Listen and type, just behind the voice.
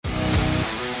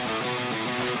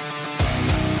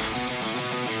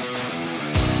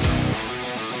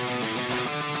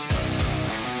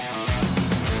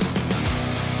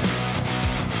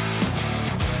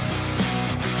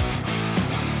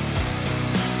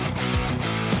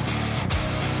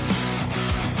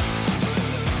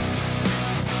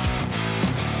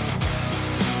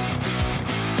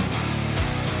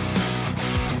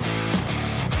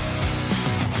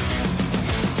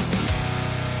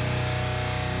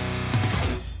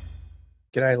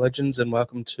G'day, legends, and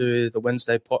welcome to the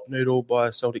Wednesday Pot Noodle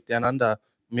by Celtic Down Under.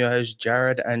 I'm your host,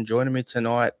 Jared, and joining me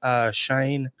tonight are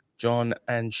Shane, John,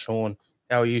 and Sean.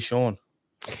 How are you, Sean?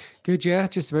 Good, yeah.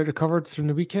 Just about recovered from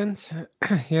the weekend.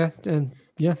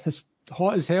 It's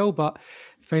hot as hell, but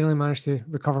finally managed to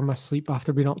recover my sleep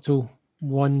after being up till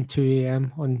 2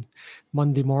 a.m. on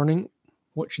Monday morning,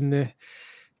 watching the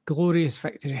glorious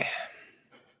victory.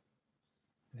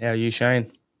 How are you,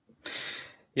 Shane?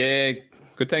 Yeah,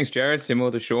 good. Thanks, Jared.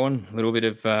 Similar to Sean, a little bit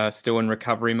of still in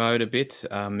recovery mode a bit.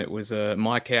 It was a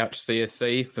my couch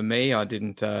CSC for me. I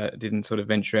didn't sort of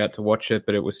venture out to watch it,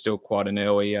 but it was still quite an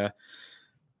early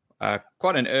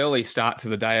start to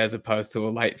the day as opposed to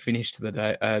a late finish to the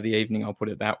day, the evening. I'll put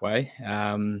it that way.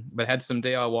 But had some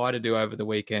DIY to do over the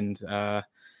weekend,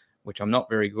 which I'm not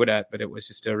very good at. But it was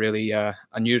just a really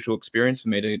unusual experience for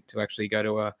me to actually go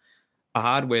to a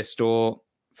hardware store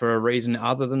for a reason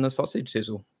other than the sausage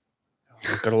sizzle.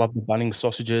 I've got to love the Bunnings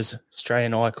sausages,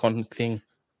 Australian icon thing. You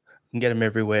can get them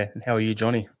everywhere. And how are you,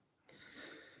 Johnny?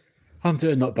 I'm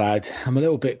doing not bad. I'm a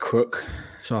little bit crook,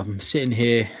 so I'm sitting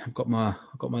here. I've got my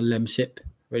Lemsip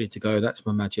ready to go. That's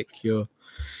my magic cure.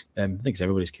 I think it's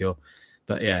everybody's cure,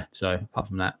 but yeah. So apart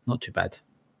from that, not too bad.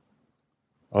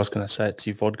 I was going to say it's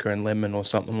your vodka and lemon or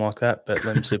something like that, but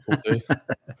Lemsip will do.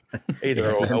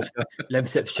 Either or help.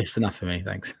 Lemsip's just enough for me,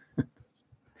 thanks.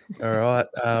 All right.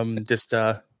 Just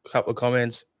a couple of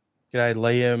comments. G'day,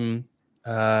 Liam,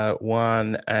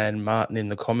 Juan, and Martin in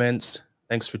the comments.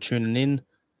 Thanks for tuning in.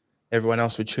 Everyone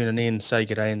else for tuning in, say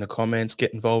g'day in the comments.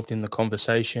 Get involved in the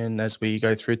conversation as we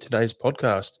go through today's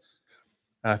podcast.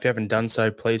 If you haven't done so,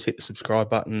 please hit the subscribe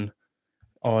button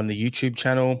on the YouTube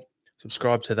channel.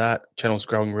 Subscribe to that. Channel's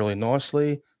growing really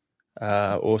nicely.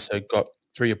 Also got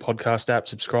through your podcast app,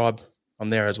 subscribe.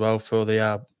 I'm there as well for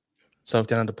the Celtic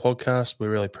Down Under podcast. We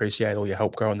really appreciate all your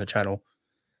help growing the channel.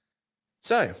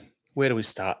 So, where do we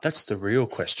start? That's the real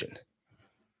question.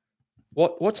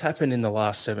 What's happened in the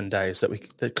last 7 days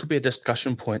that could be a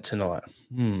discussion point tonight?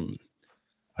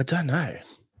 I don't know.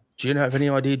 Do you have any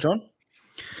idea, John?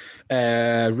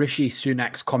 Rishi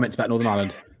Sunak's comments about Northern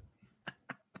Ireland.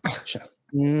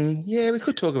 Yeah, we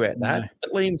could talk about that. No.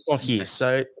 But Liam's not here,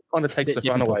 so it kind of takes the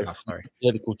fun away from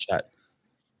political chat.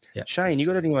 Yeah. Shane, you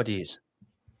got any ideas?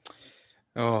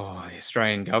 Oh, the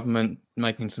Australian government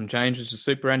making some changes to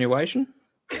superannuation.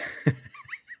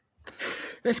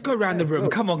 Let's go around the room.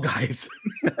 Come on, guys.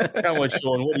 Come on,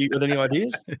 Sean. What, you got any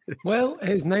ideas? Well,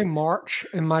 it's now March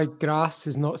and my grass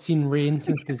has not seen rain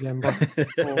since December.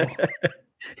 So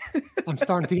I'm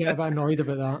starting to get a bit annoyed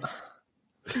about that.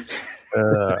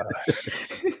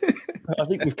 I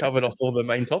think we've covered off all the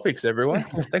main topics, everyone.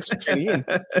 Thanks for tuning in.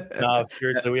 No,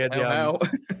 seriously, we had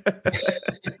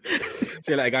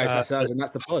See you later, guys. And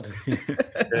that's the pod.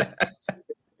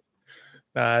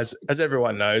 As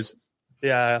everyone knows,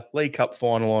 the League Cup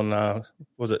final on,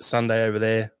 was it Sunday over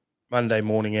there? Monday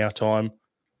morning our time.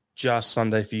 Just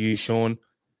Sunday for you, Sean.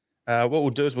 What we'll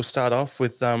do is we'll start off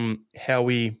with how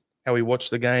we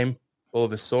watched the game. All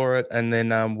of us saw it, and then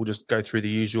we'll just go through the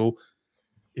usual.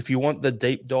 If you want the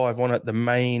deep dive on it, the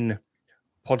main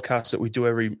podcast that we do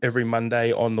every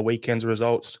Monday on the weekend's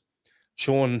results,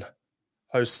 Sean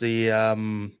hosts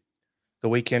the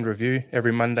weekend review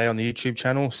every Monday on the YouTube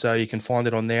channel, so you can find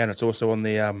it on there, and it's also on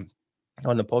the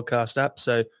podcast app.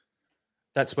 So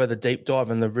that's where the deep dive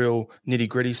and the real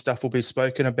nitty-gritty stuff will be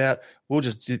spoken about. We'll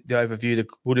just do the overview.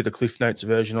 We'll do the Cliff Notes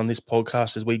version on this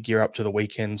podcast as we gear up to the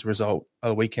weekend's result,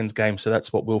 the weekend's game. So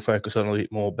that's what we'll focus on a little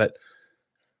bit more. But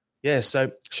yeah,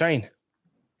 so Shane,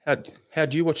 how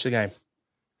do you watch the game?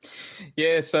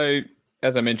 Yeah, so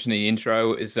as I mentioned in the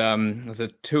intro, it was a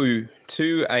 2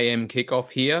 a.m. kickoff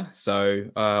here. So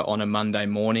on a Monday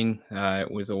morning, it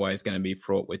was always going to be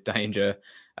fraught with danger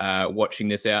watching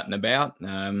this out and about.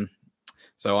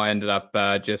 So I ended up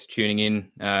just tuning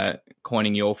in,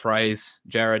 coining your phrase,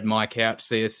 Jared, my couch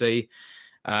CSC.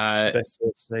 Best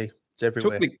CSC. It's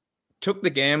everywhere. Took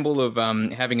the gamble of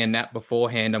having a nap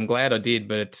beforehand. I'm glad I did,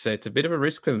 but it's a bit of a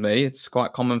risk for me. It's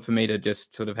quite common for me to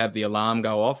just sort of have the alarm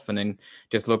go off and then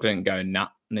just look at it and go nah,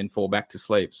 and then fall back to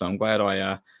sleep. So I'm glad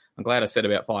I set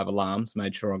about 5 alarms,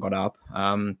 made sure I got up.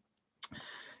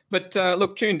 But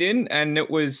look, tuned in, and it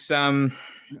was an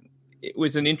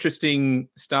interesting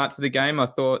start to the game. I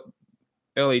thought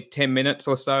early 10 minutes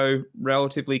or so,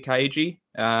 relatively cagey.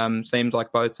 Seems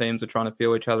like both teams are trying to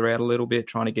feel each other out a little bit,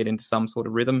 trying to get into some sort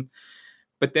of rhythm.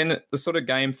 But then the sort of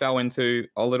game fell into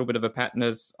a little bit of a pattern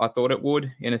as I thought it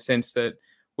would, in a sense that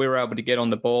we were able to get on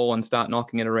the ball and start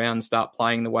knocking it around and start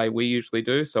playing the way we usually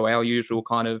do. So our usual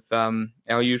kind of,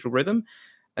 our usual rhythm.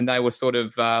 And they were sort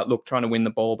of, trying to win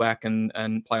the ball back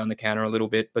and play on the counter a little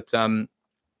bit. But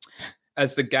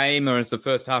as the game or as the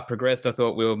first half progressed, I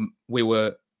thought we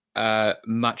were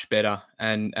much better,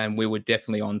 and we were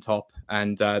definitely on top.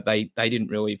 And they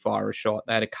didn't really fire a shot.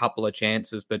 They had a couple of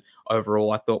chances, but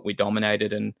overall, I thought we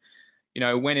dominated. And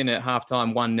went in at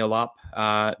halftime 1-0 up,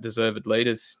 deserved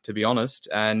leaders, to be honest.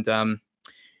 And I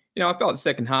felt the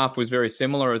second half was very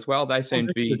similar as well. They seemed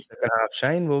to be the second half.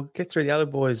 Shane, we'll get through the other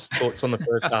boys' thoughts on the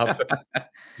first half.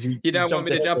 You don't want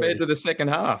me to jump ahead to the second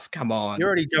half? Come on. You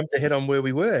already jumped ahead on where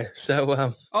we were.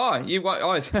 So, you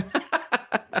want?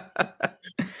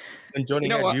 And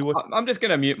Johnny, I'm just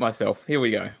going to mute myself. Here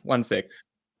we go. 1 sec.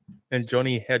 And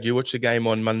Johnny, how'd you watch the game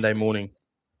on Monday morning?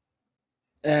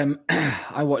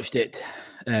 I watched it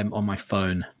on my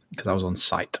phone because I was on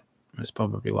site. That's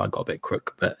probably why I got a bit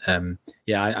crook. But I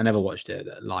never watched it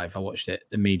live. I watched it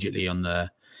immediately on the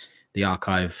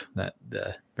archive, that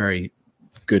the very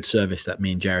good service that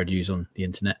me and Jared use on the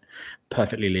internet.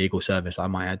 Perfectly legal service, I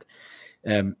might add.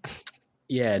 So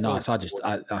I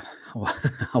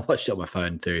watched it on my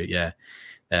phone through,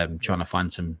 trying to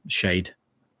find some shade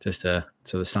just so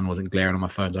the sun wasn't glaring on my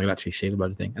phone so I could actually see the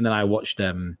bloody thing. And then I watched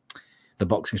the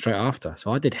boxing straight after.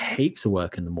 So I did heaps of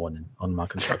work in the morning on my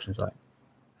construction site.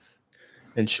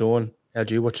 And Sean, how'd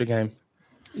you watch the game?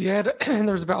 Yeah, there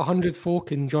was about 100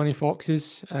 folk in Johnny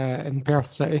Fox's in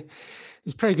Perth City. It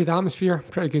was pretty good atmosphere,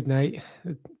 pretty good night.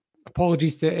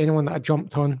 Apologies to anyone that I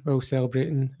jumped on while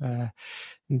celebrating. And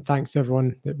thanks to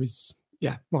everyone that was,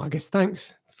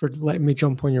 thanks for letting me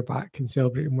jump on your back and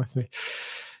celebrating with me. It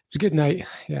was a good night,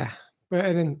 yeah. But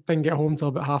I didn't get home till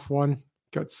about 1:30.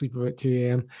 Got to sleep about 2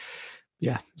 a.m.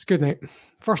 Yeah, it was a good night.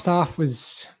 First half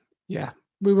was, it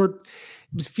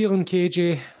was feeling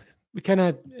cagey. We kind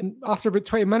of, after about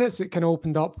 20 minutes, it kind of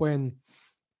opened up when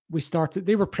we started.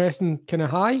 They were pressing kind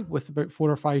of high with about 4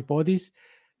 or 5 bodies.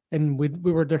 And we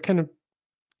were there kind of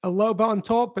a little bit on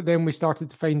top, but then we started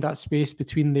to find that space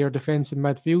between their defence and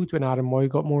midfield when Aaron Moy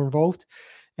got more involved.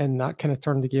 And that kind of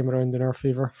turned the game around in our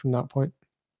favour from that point.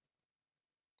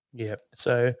 Yeah.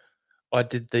 So I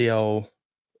did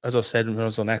as I said when I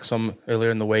was on Axom earlier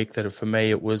in the week, that for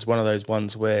me, it was one of those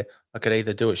ones where I could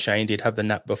either do what Shane did, have the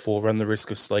nap before, run the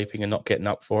risk of sleeping and not getting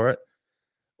up for it,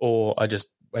 or I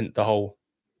just went the whole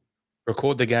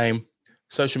record the game,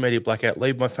 social media blackout,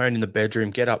 leave my phone in the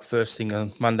bedroom, get up first thing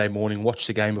on Monday morning, watch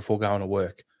the game before going to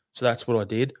work. So that's what I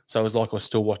did. So it was like I was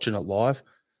still watching it live.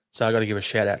 So I got to give a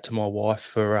shout out to my wife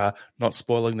for not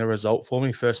spoiling the result for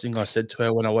me. First thing I said to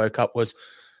her when I woke up was,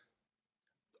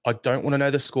 I don't want to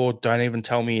know the score. Don't even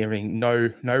tell me anything.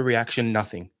 No reaction,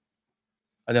 nothing.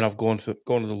 And then I've gone to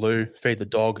the loo, feed the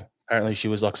dog. Apparently she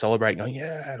was like celebrating,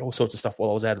 and all sorts of stuff while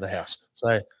I was out of the house.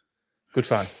 So good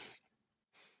fun.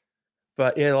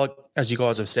 But yeah, like as you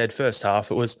guys have said, first half,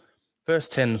 it was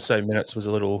first 10 or so minutes was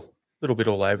a little bit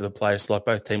all over the place. Like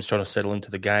both teams trying to settle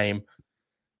into the game.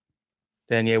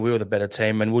 Then we were the better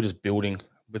team, and we were just building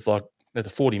with like at the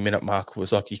 40-minute mark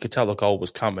was like you could tell the goal was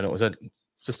coming. It was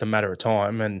just a matter of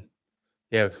time, and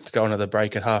to go into the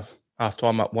break at half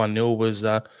time up 1-0 was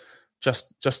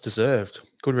just deserved.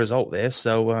 Good result there.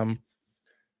 So,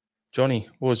 Johnny,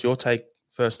 what was your take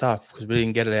first half? Because we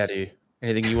didn't get it out of you.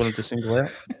 Anything you wanted to single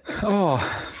out?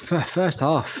 First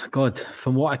half, God,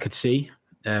 from what I could see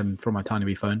from my tiny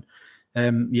wee phone,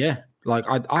 like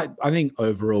I think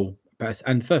overall,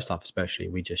 and first half especially,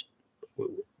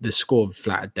 the score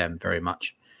flattered them very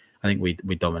much. I think we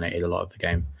dominated a lot of the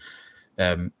game.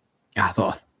 I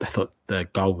thought the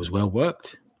goal was well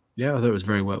worked. Yeah, I thought it was a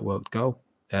very well worked goal.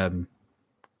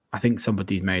 I think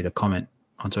somebody's made a comment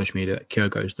on social media that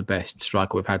Kyogo is the best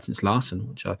striker we've had since Larson,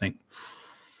 which I think,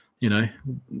 no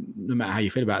matter how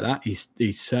you feel about that,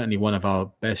 he's certainly one of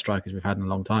our best strikers we've had in a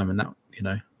long time. And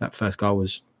that, that first goal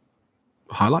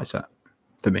highlights that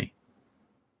for me.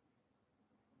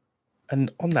 And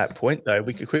on that point, though,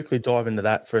 we could quickly dive into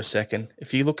that for a second.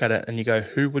 If you look at it and you go,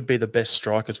 who would be the best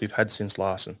strikers we've had since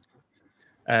Larson?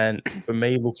 And for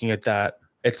me, looking at that,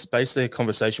 it's basically a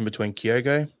conversation between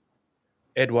Kyogo,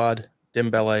 Edouard,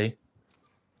 Dembele,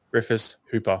 Griffiths,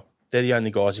 Hooper. They're the only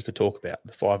guys you could talk about,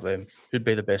 the 5 of them, who'd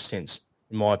be the best since,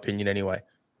 in my opinion anyway.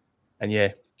 And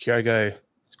Kyogo's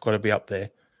got to be up there.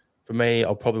 For me,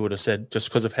 I probably would have said, just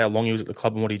because of how long he was at the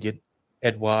club and what he did,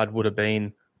 Edouard would have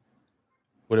been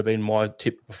my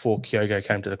tip before Kyogo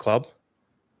came to the club.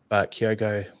 But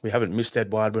Kyogo, we haven't missed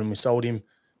Edouard when we sold him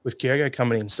with Kyogo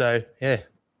coming in. So,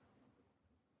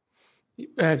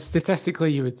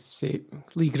 statistically, you would say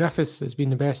Lee Griffiths has been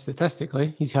the best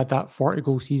statistically. He's had that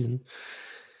 40-goal season.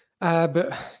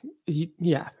 But,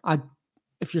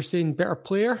 if you're saying better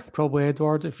player, probably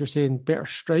Edouard. If you're saying better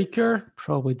striker,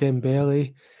 probably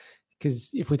Dembele.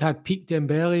 because if we'd had Pete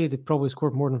Dembele, they'd probably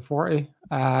scored more than 40.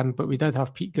 But we did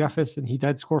have Pete Griffiths, and he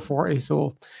did score 40.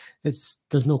 So there's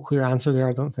no clear answer there,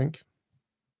 I don't think.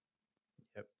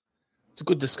 Yep. It's a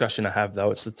good discussion to have,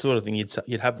 though. It's the sort of thing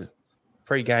you'd have the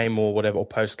pre-game or whatever, or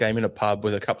post-game in a pub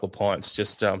with a couple of pints,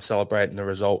 just celebrating the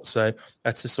result. So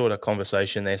that's the sort of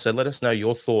conversation there. So let us know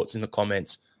your thoughts in the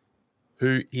comments.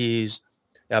 Who is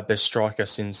our best striker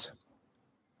since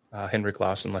Henrik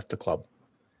Larsson left the club?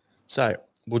 So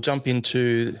we'll jump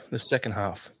into the second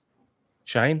half.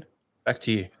 Shane, back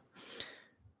to you.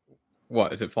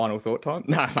 What, is it final thought time?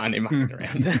 No, I'm only mucking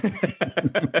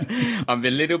around. I'm a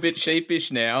little bit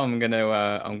sheepish now. I'm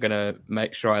gonna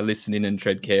make sure I listen in and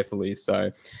tread carefully.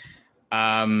 So,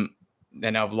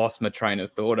 then I've lost my train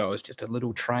of thought. I was just a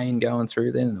little train going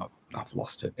through then, and I've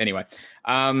lost it. Anyway,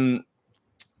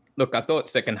 look, I thought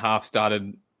second half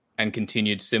started and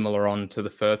continued similar on to the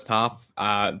first half.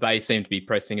 They seemed to be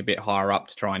pressing a bit higher up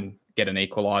to try and get an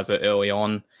equaliser early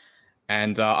on.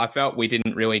 And I felt we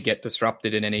didn't really get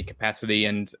disrupted in any capacity.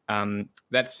 And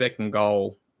that second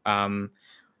goal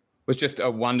was just a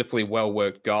wonderfully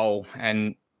well-worked goal.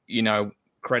 And, you know,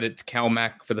 credit to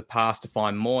Calmac for the pass to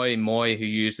find Moy. Moy, who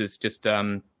uses just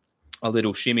a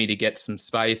little shimmy to get some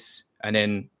space and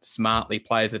then smartly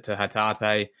plays it to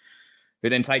Hatate, who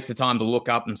then takes the time to look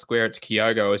up and square it to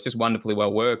Kyogo. It's just wonderfully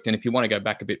well worked. And if you want to go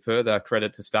back a bit further,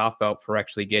 credit to Starfelt for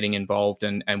actually getting involved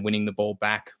and winning the ball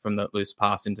back from the loose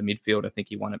pass into midfield. I think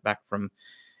he won it back from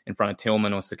in front of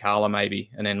Tillman or Sakala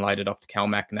maybe, and then laid it off to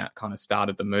Calmac, and that kind of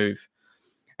started the move.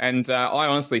 And I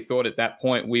honestly thought at that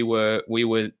point we were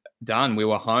done. We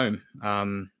were home.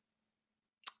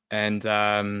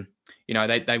 You know,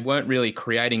 they weren't really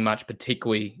creating much,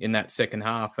 particularly in that second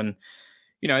half. And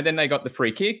you know, then they got the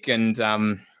free kick and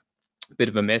a bit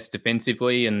of a mess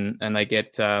defensively, and they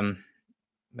get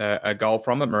a goal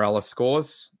from it. Morales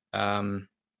scores.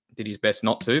 Did his best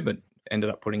not to, but ended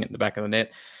up putting it in the back of the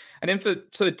net. And then for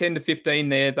sort of 10 to 15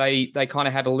 there, they kind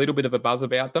of had a little bit of a buzz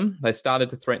about them. They started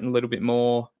to threaten a little bit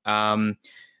more.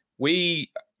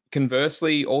 We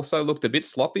conversely also looked a bit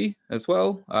sloppy as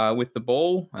well with the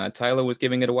ball. Taylor was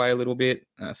giving it away a little bit.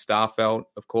 Starfelt,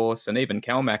 of course, and even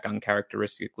Calmac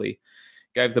uncharacteristically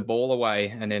gave the ball away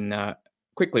and then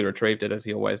quickly retrieved it, as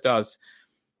he always does.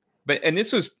 And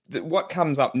this was what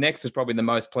comes up next is probably the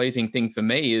most pleasing thing for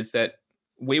me, is that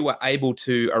we were able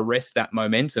to arrest that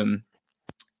momentum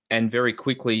and very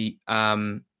quickly,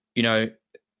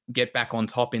 get back on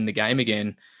top in the game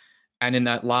again. And in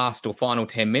that last or final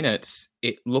 10 minutes,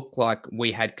 it looked like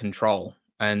we had control.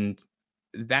 And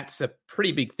that's a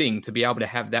pretty big thing, to be able to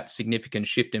have that significant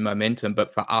shift in momentum,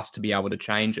 but for us to be able to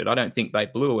change it. I don't think they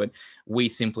blew it. We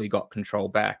simply got control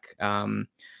back. And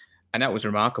that was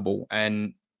remarkable.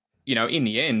 And, you know, in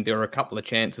the end, there were a couple of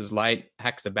chances late.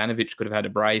 Haksabanovic could have had a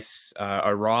brace.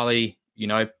 O'Reilly, you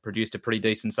know, produced a pretty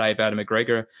decent save out of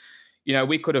McGregor. You know,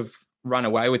 we could have run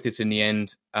away with this in the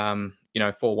end,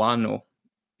 4-1 or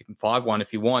even 5-1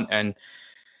 if you want, and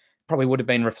probably would have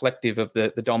been reflective of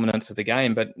the dominance of the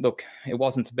game. But look, it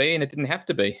wasn't to be, and it didn't have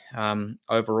to be.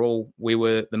 Overall, we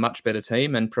were the much better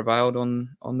team and prevailed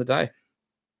on the day.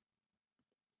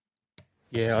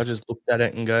 Yeah, I just looked at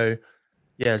it and go,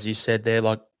 yeah, as you said there,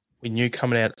 like we knew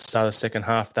coming out at the start of the second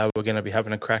half they were going to be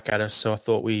having a crack at us. So I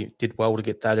thought we did well to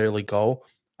get that early goal.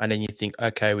 And then you think,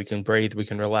 okay, we can breathe, we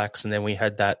can relax. And then we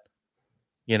had that,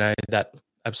 that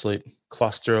absolute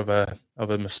cluster of a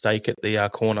mistake at the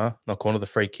the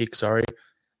free kick, sorry.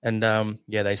 And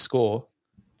they score.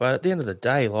 But at the end of the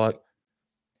day, like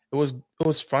it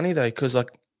was funny though, because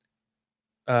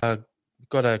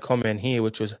got a comment here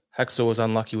which was Haxor was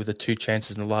unlucky with the 2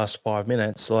 chances in the last 5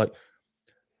 minutes. Like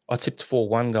I tipped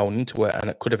 4-1 going into it, and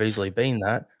it could have easily been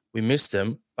that. We missed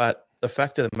them, but the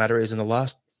fact of the matter is, in the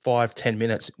last 5-10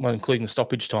 minutes, well, including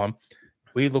stoppage time,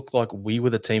 we looked like we were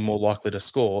the team more likely to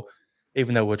score,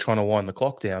 even though we're trying to wind the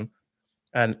clock down.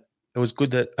 And it was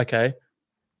good that, okay,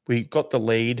 we got the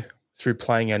lead through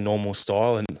playing our normal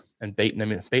style and beating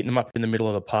them up in the middle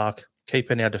of the park,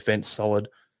 keeping our defence solid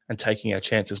and taking our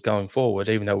chances going forward,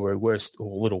 even though we're a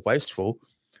little wasteful.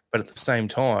 But at the same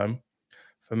time,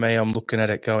 for me, I'm looking at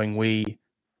it going, we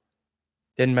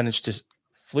then managed to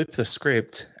flip the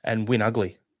script and win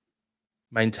ugly,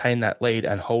 maintain that lead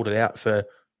and hold it out for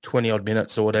 20-odd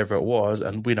minutes or whatever it was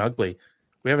and win ugly.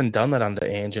 We haven't done that under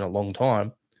Ange in a long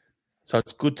time. So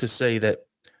it's good to see that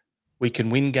we can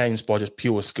win games by just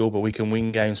pure skill, but we can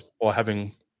win games by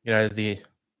having, the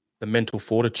mental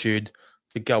fortitude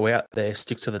to go out there,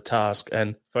 stick to the task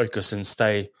and focus and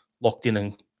stay locked in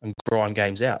and grind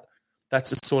games out. That's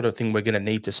the sort of thing we're going to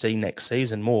need to see next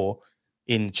season more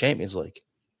in Champions League.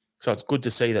 So it's good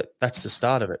to see that that's the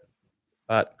start of it.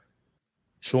 But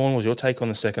Sean, what was your take on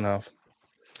the second half?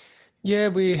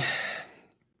 As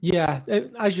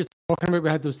you're talking about, we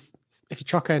had those. If you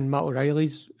chuck in Matt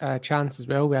O'Reilly's chance as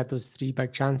well, we had those 3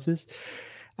 big chances.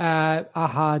 I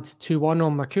had 2-1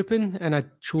 on my coupon, and I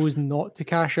chose not to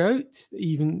cash out,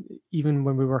 even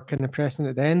when we were kind of pressing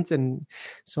at the end, and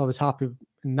so I was happy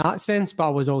in that sense. But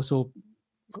I was also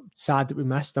sad that we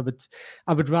missed.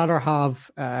 I would rather have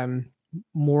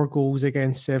more goals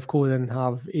against Sevco than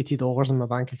have $80 in my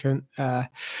bank account.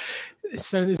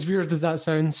 Sound as weird as that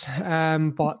sounds,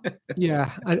 but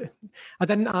yeah, I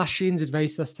didn't ask Shane's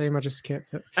advice this time. I just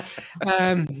kept it.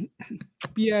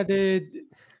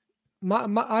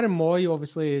 Aaron Moy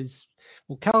obviously is,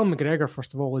 well, Callum McGregor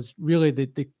first of all is really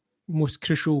the most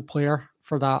crucial player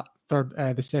for that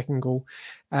the second goal,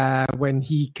 when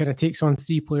he kind of takes on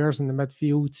 3 players in the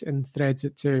midfield and threads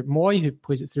it to Moy, who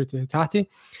plays it through to Hatate.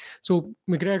 So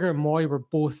McGregor and Moy were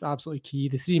both absolutely key.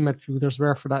 The 3 midfielders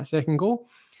were for that second goal.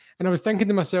 And I was thinking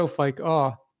to myself, like,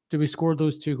 do we score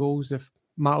those 2 goals if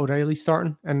Matt O'Reilly's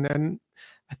starting? And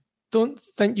I don't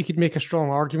think you could make a strong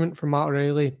argument for Matt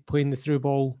O'Reilly playing the through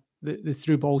ball, the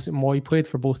through balls that Moy played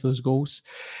for both those goals.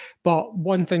 But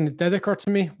one thing that did occur to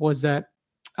me was that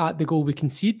at the goal we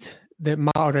concede, that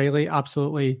Matt O'Reilly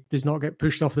absolutely does not get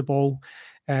pushed off the ball,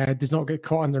 does not get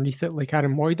caught underneath it like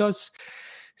Aaron Moy does.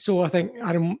 So I think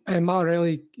Matt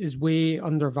O'Reilly is way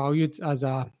undervalued as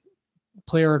a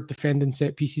player defending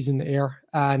set pieces in the air,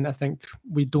 and I think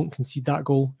we don't concede that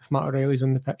goal if Matt O'Reilly's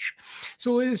on the pitch.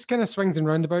 So it's kind of swings and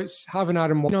roundabouts. Having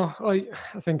Aaron Moy,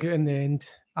 I think in the end,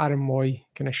 Aaron Moy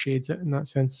kind of shades it in that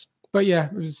sense. But yeah,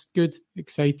 it was good,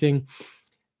 exciting,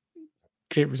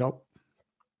 great result.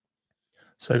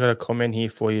 So I got a comment here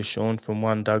for you, Sean, from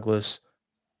one Douglas.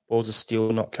 Balls are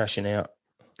still not cashing out.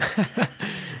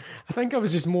 I think I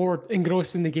was just more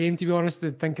engrossed in the game, to be honest,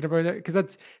 than thinking about it, because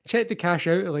I'd checked the cash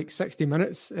out at like 60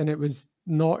 minutes and it was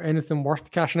not anything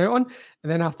worth cashing out on.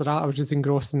 And then after that, I was just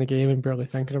engrossed in the game and barely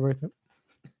thinking about it.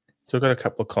 So I've got a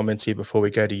couple of comments here before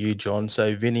we go to you, John.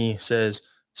 So Vinny says,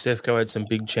 Sevco had some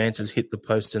big chances, hit the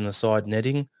post in the side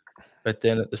netting, but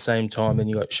then at the same time, then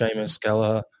you got Seamus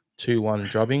Gallagher 2-1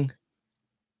 drubbing.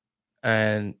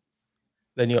 And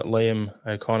then you got Liam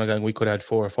O'Connor going, we could have had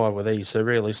 4 or 5 with these. So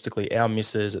realistically, our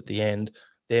misses at the end,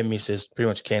 their misses pretty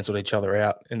much cancelled each other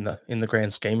out in the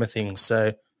grand scheme of things.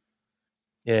 So,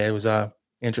 yeah, it was a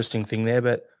interesting thing there.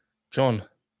 But, John,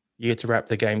 you get to wrap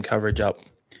the game coverage up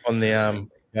on the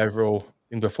overall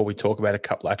thing before we talk about a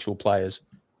couple of actual players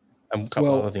and a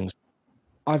couple of other things.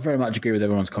 I very much agree with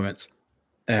everyone's comments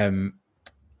and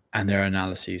their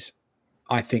analyses.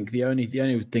 I think the only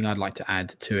thing I'd like to add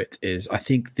to it is I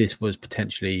think this was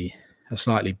potentially a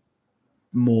slightly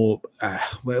more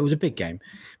it was a big game,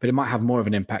 but it might have more of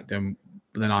an impact than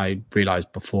I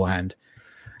realised beforehand.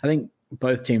 I think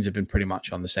both teams have been pretty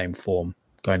much on the same form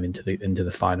going into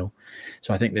the final,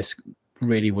 so I think this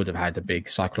really would have had a big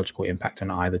psychological impact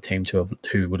on either team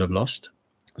who would have lost.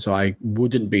 So I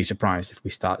wouldn't be surprised if we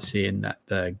start seeing that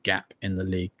the gap in the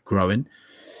league growing.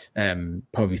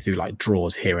 Probably through like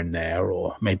draws here and there,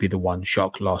 or maybe the one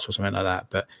shock loss or something like that.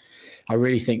 But I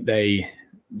really think they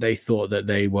thought that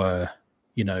they were,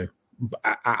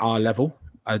 at our level.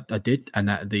 I did, and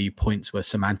that the points were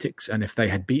semantics. And if they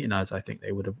had beaten us, I think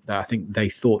they would have. I think they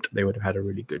thought they would have had a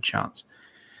really good chance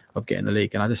of getting the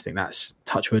league. And I just think that's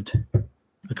touchwood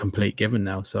a complete given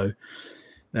now. So,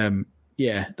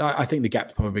 I think the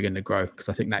gap's probably going to grow because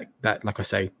I think that, like I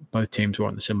say, both teams were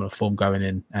on the similar form going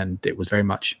in, and it was very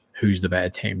much who's the better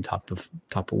team type of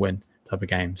win, type of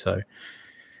game. So,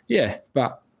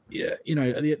 but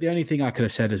the only thing I could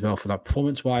have said as well for that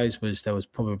performance-wise was there was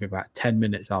probably about 10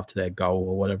 minutes after their goal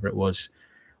or whatever it was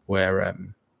where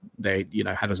they,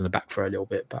 had us on the back for a little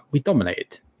bit, but we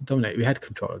dominated. We had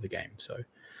control of the game. So,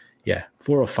 4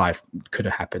 or 5 could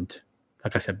have happened.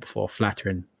 Like I said before,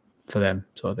 flattering for them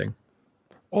sort of thing.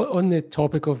 On the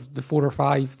topic of the 4 or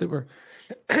 5 that we're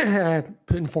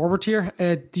putting forward here,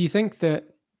 do you think that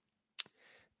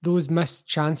those missed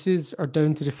chances are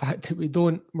down to the fact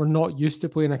that we're not used to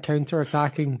playing a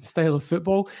counter-attacking style of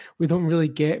football? We don't really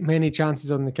get many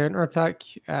chances on the counter-attack.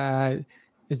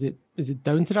 Is it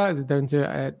down to that? Is it down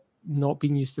to not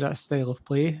being used to that style of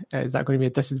play? Is that going to be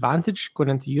a disadvantage going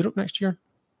into Europe next year?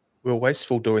 We were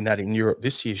wasteful doing that in Europe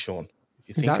this year, Sean,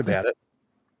 if you think about it.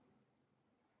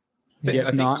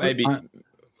 I think maybe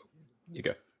you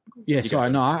go. Yeah, sorry.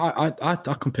 No, I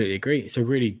completely agree. It's a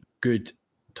really good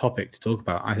topic to talk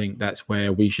about. I think that's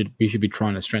where we should be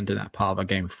trying to strengthen that part of our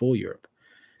game for Europe,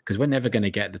 because we're never going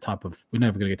to get the type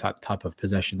of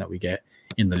possession that we get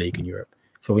in the league in Europe.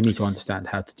 So we need to understand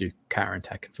how to do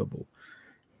counter-attack in football,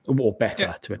 or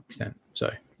better to an extent. So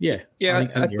I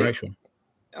think you're right, Sean.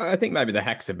 I think maybe the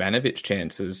Haksabanovic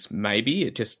chances, maybe.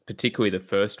 It just particularly the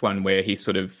first one where he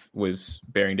sort of was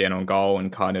bearing down on goal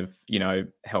and kind of,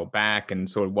 held back and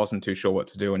sort of wasn't too sure what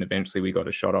to do. And eventually we got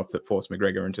a shot off that forced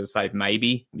McGregor into a save,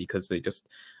 maybe, because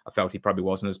I felt he probably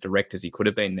wasn't as direct as he could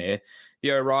have been there.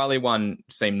 The O'Reilly one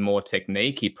seemed more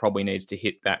technique. He probably needs to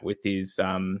hit that with his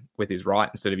right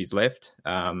instead of his left.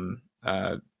 And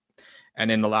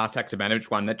then the last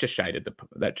Haksabanovic one, that just shaded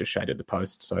the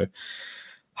post. So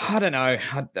I don't know.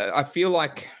 I feel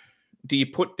like, do you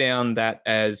put down that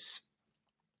as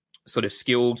sort of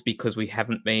skills because we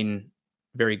haven't been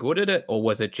very good at it, or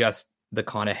was it just the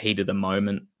kind of heat of the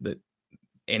moment, the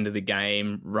end of the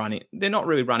game, running? They're not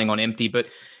really running on empty, but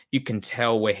you can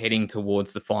tell we're heading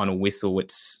towards the final whistle.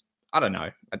 I don't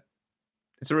know.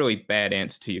 It's a really bad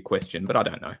answer to your question, but I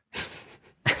don't know.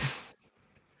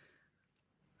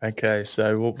 Okay,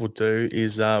 so what we'll do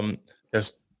is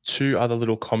there's two other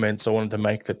little comments I wanted to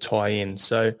make that tie in.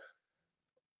 So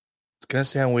it's going to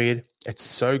sound weird. It's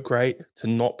so great to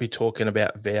not be talking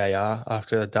about VAR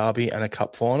after a derby and a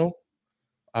cup final,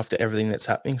 after everything that's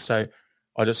happening. So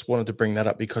I just wanted to bring that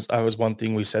up because that was one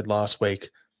thing we said last week.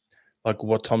 Like,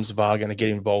 what time's VAR going to get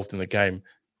involved in the game?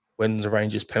 When's the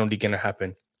Rangers penalty going to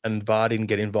happen? And VAR didn't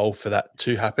get involved for that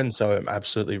to happen, so I'm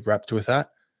absolutely wrapped with that.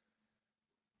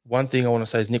 One thing I want to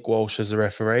say is Nick Walsh as a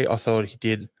referee, I thought he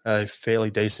did a fairly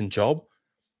decent job.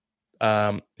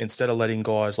 Instead of letting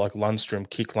guys like Lundstrom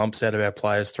kick lumps out of our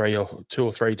players two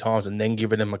or three times and then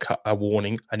giving him a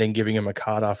warning and then giving him a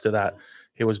card after that,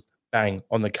 he was bang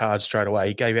on the card straight away.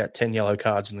 He gave out 10 yellow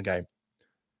cards in the game.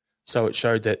 So it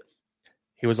showed that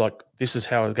he was like, this is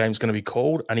how the game's going to be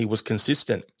called, and he was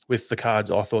consistent with the cards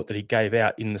I thought that he gave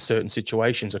out in the certain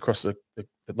situations across the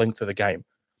length of the game.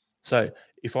 So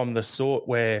if I'm the sort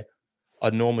where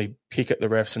I'd normally pick at the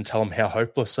refs and tell them how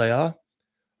hopeless they are,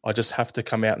 I just have to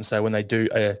come out and say when they do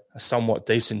a somewhat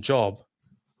decent job,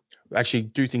 actually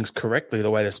do things correctly the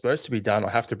way they're supposed to be done, I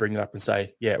have to bring it up and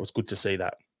say, yeah, it was good to see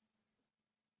that.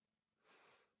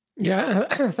 Yeah,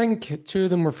 I think two of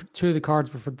the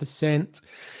cards were for dissent,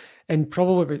 and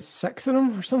probably about 6 of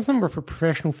them or something were for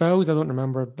professional fouls. I don't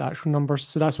remember the actual numbers,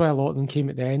 so that's why a lot of them came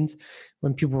at the end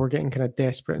when people were getting kind of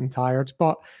desperate and tired.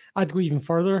 But I'd go even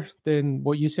further than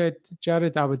what you said,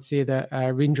 Jared. I would say that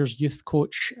Rangers youth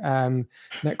coach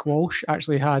Nick Walsh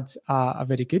actually had a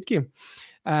very good game,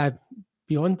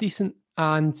 beyond decent,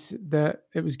 and that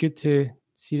it was good to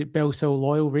see that Bellshill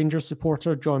loyal Rangers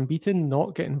supporter John Beaton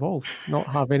not get involved, not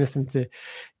have anything to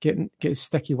get his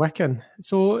sticky wick in.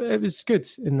 So it was good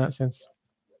in that sense.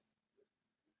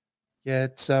 Yeah,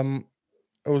 as I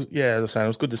was saying, it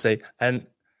was good to see. And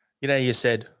you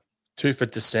said 2 for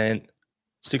dissent,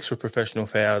 6 for professional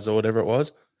fouls or whatever it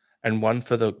was, and 1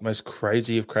 for the most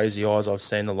crazy of crazy eyes I've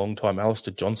seen in a long time,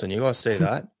 Alistair Johnson. You guys see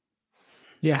that?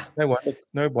 Yeah.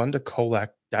 No wonder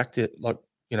Kolak dacked it,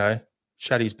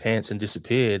 shat his pants and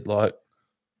disappeared. Like,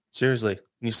 seriously,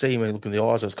 when you see him and you look in the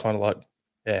eyes, I was kind of like,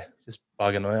 yeah, just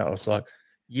bugging out. I was like,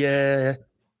 yeah,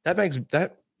 that makes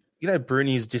that,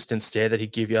 Bruni's distant stare that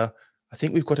he'd give you. I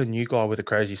think we've got a new guy with a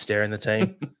crazy stare in the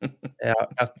team,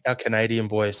 our Canadian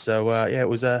boy. So, it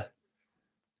was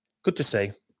good to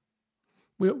see.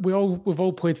 We've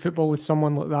all played football with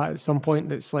someone like that at some point.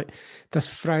 That's like this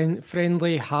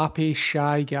friendly, happy,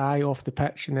 shy guy off the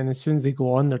pitch, and then as soon as they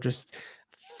go on, they're just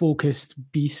focused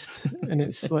beast, and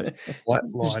it's like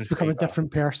just become a different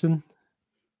person.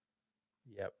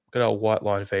 Yep, good old white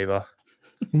line fever.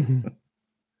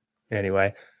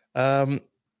 Anyway,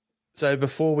 so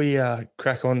before we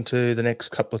crack on to the next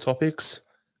couple of topics,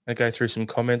 I'll go through some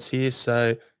comments here.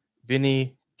 So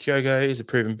Vinny Kyogo is a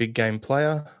proven big game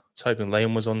player. I was hoping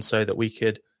Liam was on so that we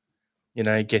could,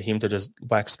 get him to just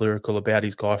wax lyrical about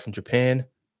his guy from Japan.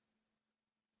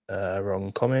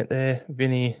 Wrong comment there.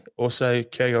 Vinny, also,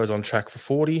 Kyogo is on track for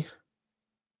 40.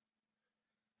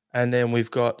 And then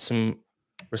we've got some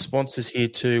responses here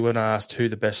too when I asked who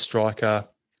the best striker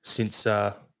since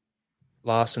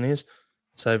Larson is.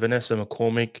 So Vanessa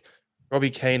McCormick, Robbie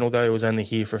Keane, although he was only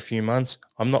here for a few months,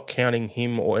 I'm not counting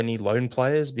him or any loan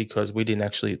players because we didn't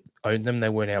actually own them. They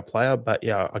weren't our player, but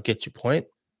yeah, I get your point.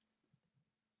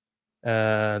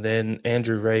 Then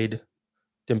Andrew Reid,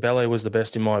 Dembele was the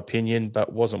best in my opinion,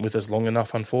 but wasn't with us long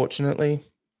enough, unfortunately.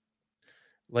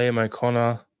 Liam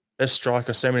O'Connor, best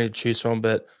striker, so many to choose from,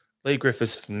 but Lee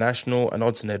Griffiths from National and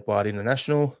Odson Edouard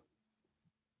International.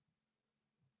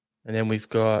 And then we've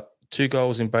got 2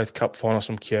 goals in both cup finals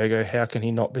from Kyogo. How can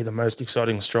he not be the most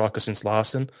exciting striker since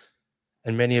Larson?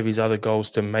 And many of his other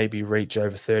goals to maybe reach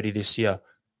over 30 this year.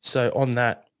 So on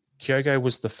that, Kyogo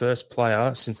was the first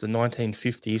player since the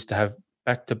 1950s to have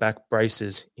back-to-back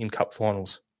braces in cup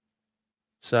finals.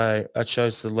 So that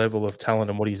shows the level of talent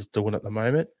and what he's doing at the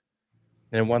moment.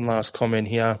 And one last comment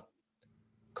here.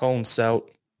 Colin Selt,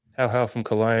 how from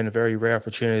Cologne, a very rare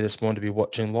opportunity this morning to be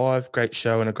watching live. Great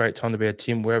show and a great time to be a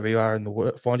Tim wherever you are in the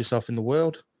world. Find yourself in the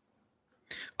world.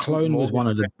 Cologne was one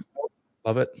of the...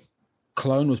 Love it.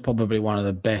 Cologne was probably one of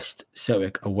the best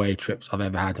Celtic away trips I've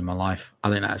ever had in my life. I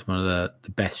think that's one of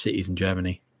the best cities in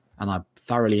Germany. And I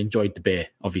thoroughly enjoyed the beer,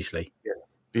 obviously. Yeah.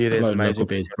 Beer there's amazing.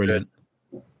 Beer is brilliant.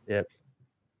 Yeah.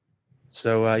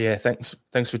 So,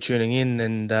 thanks for tuning in.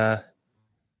 And,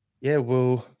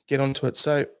 we'll get on to it.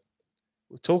 So,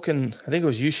 we're talking, I think it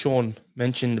was you, Sean,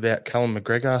 mentioned about Callum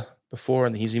McGregor before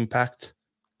and his impact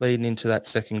leading into that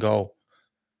second goal.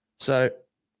 So,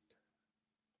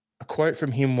 a quote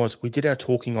from him was, we did our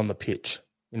talking on the pitch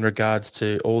in regards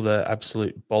to all the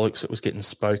absolute bollocks that was getting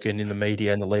spoken in the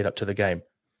media in the lead up to the game.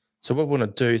 So what we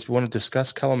want to do is we want to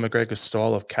discuss Callum McGregor's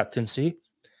style of captaincy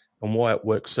and why it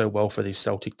works so well for this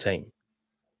Celtic team.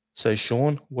 So,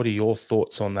 Sean, what are your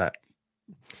thoughts on that?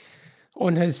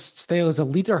 On his style as a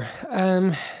leader.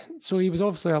 So he was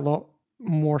obviously a lot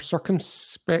more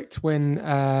circumspect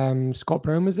when Scott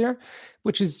Brown was there,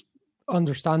 which is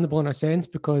understandable in a sense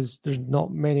because there's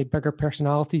not many bigger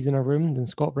personalities in a room than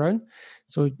Scott Brown.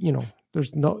 So,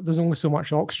 there's only so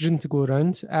much oxygen to go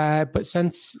around. But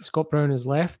since Scott Brown has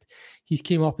left, he's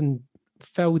came up and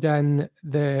filled in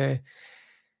the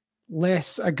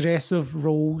less aggressive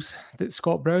roles that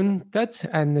Scott Brown did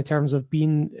in the terms of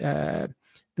being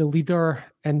the leader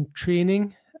in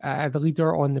training, the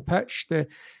leader on the pitch,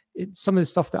 some of the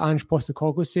stuff that Ange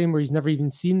Postecoglou is saying where he's never even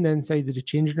seen the inside of the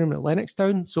changing room at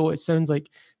Lennoxtown. So it sounds like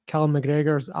Callum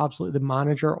McGregor is absolutely the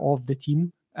manager of the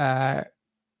team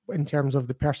in terms of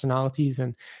the personalities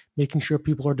and making sure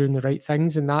people are doing the right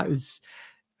things. And that is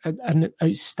an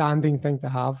outstanding thing to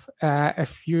have.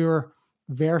 If your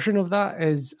version of that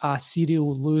is a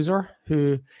serial loser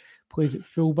who plays at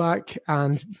fullback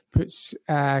and puts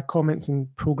comments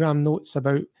and program notes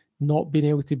about not being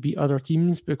able to beat other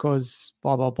teams because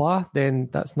blah, blah, blah, then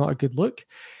that's not a good look.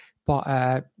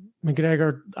 But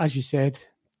McGregor, as you said,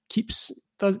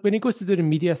 when he goes to do the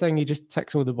media thing, he just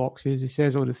ticks all the boxes. He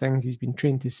says all the things he's been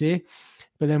trained to say.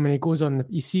 But then when he goes on,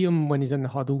 you see him when he's in the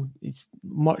huddle, he's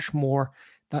much more,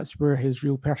 that's where his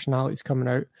real personality is coming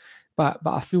out. But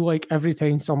I feel like every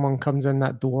time someone comes in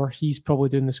that door, he's probably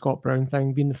doing the Scott Brown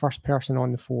thing, being the first person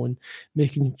on the phone,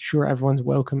 making sure everyone's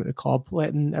welcome at the club,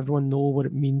 letting everyone know what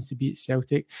it means to be at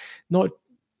Celtic. Not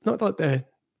like the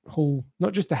whole,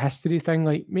 not just the history thing,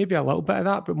 like maybe a little bit of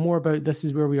that, but more about this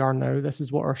is where we are now. This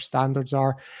is what our standards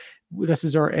are. This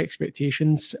is our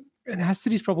expectations. And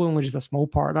history is probably only just a small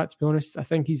part of that, to be honest. I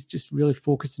think he's just really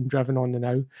focused and driven on the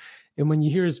now. And when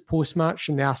you hear his post-match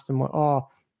and they asked him, like,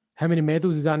 how many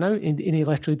medals is that now? And he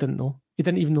literally didn't know. He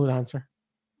didn't even know the answer.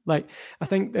 Like, I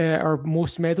think our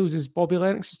most medals is Bobby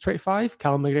Lennox is 25.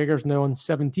 Callum McGregor's now on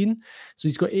 17. So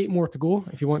he's got 8 more to go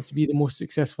if he wants to be the most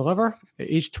successful ever. At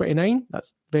age 29,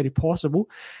 that's very possible.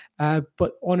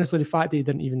 But honestly, the fact that he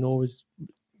didn't even know was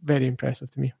very impressive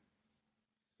to me.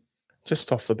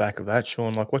 Just off the back of that,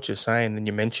 Sean, like what you're saying, and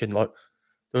you mentioned, like,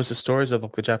 there was the stories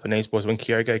of the Japanese boys when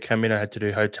Kyogo came in and had to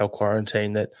do hotel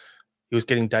quarantine, that he was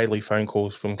getting daily phone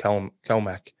calls from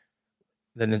Calmac.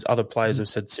 Then there's other players have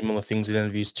said similar things in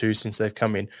interviews too since they've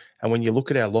come in. And when you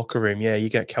look at our locker room, you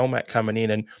get Calmac coming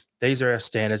in and these are our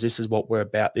standards. This is what we're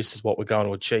about. This is what we're going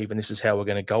to achieve. And this is how we're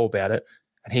going to go about it.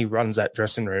 And he runs that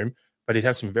dressing room. But he'd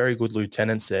have some very good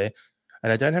lieutenants there.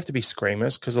 And they don't have to be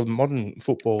screamers because of modern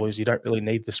footballers, you don't really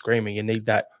need the screamer. You need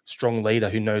that strong leader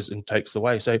who knows and takes the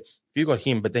way. So if you've got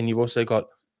him, but then you've also got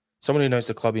someone who knows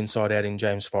the club inside out in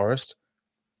James Forrest.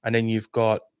 And then you've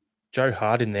got Joe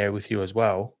Hart in there with you as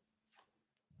well.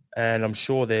 And I'm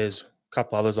sure there's a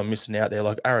couple others I'm missing out there.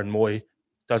 Like Aaron Moy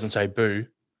doesn't say boo,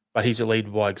 but he's a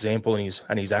lead by example in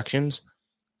his actions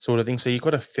sort of thing. So you've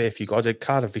got a fair few guys.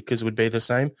 Carter Vickers would be the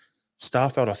same.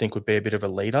 Starfelt, I think, would be a bit of a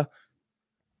leader.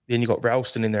 Then you've got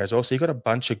Ralston in there as well. So you've got a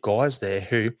bunch of guys there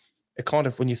who are kind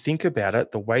of, when you think about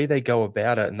it, the way they go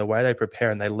about it and the way they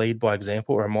prepare and they lead by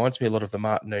example, it reminds me a lot of the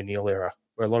Martin O'Neill era,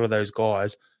 where a lot of those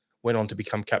guys went on to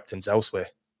become captains elsewhere.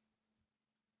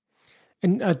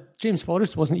 And James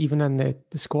Forrest wasn't even in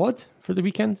the squad for the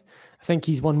weekend. I think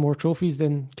he's won more trophies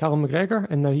than Callum McGregor,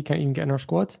 and now he can't even get in our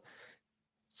squad.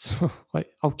 So,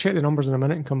 I'll check the numbers in a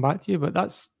minute and come back to you, but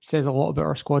that says a lot about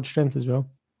our squad strength as well.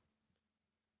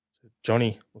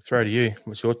 Johnny, we'll throw to you.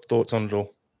 What's your thoughts on it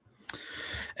all?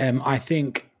 I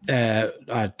think I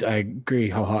agree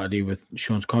wholeheartedly with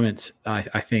Sean's comments. I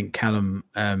think Callum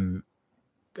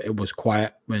it was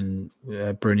quiet when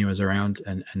Bruni was around,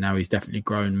 and now he's definitely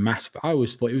grown massive. I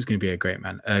always thought he was going to be a great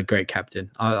man, a great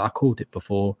captain. I called it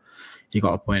before he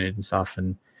got appointed and stuff,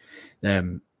 and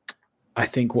I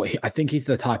think he's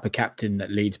the type of captain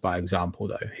that leads by example.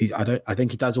 Though I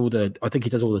think he does all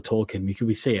the talking.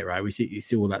 We see it, right? We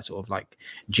see all that sort of like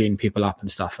ginning people up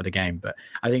and stuff for the game. But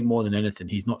I think more than anything,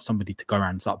 he's not somebody to go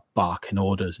around and start barking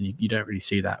orders, and you don't really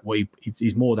see that.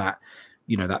 He's more that,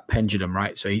 that pendulum,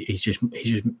 right? So he's just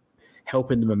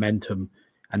helping the momentum,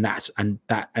 and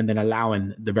then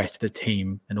allowing the rest of the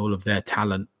team and all of their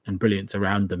talent and brilliance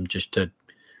around them just to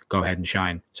go ahead and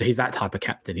shine. So he's that type of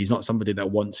captain. He's not somebody that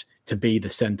wants to be the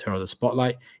center of the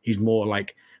spotlight. He's more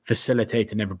like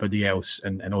facilitating everybody else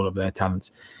and all of their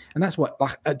talents. And that's what,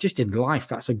 just in life,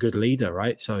 that's a good leader,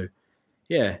 right? So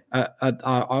yeah, I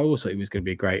also thought he was going to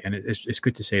be great, and it's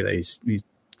good to see that he's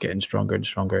getting stronger and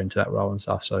stronger into that role and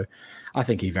stuff. So I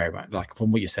think he very much, like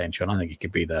from what you're saying, Sean, I think he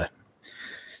could be the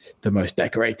most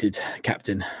decorated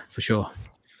captain for sure.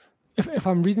 If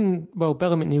I'm reading, Billy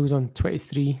McNeil's on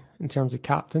 23 in terms of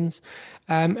captains.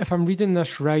 If I'm reading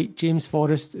this right, James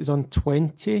Forrest is on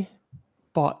 20,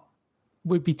 but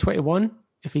would be 21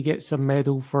 if he gets a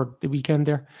medal for the weekend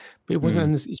there. But he wasn't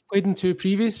in this. He's played in 2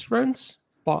 previous rounds,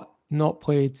 but not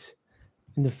played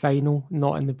in the final,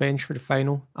 not in the bench for the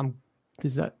final.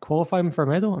 Does that qualify him for a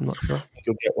medal? I'm not sure. I think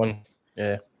he'll get one.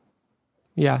 Yeah.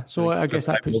 Yeah. So I guess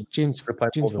that puts James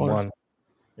Forrest. One.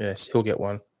 Yes, he'll get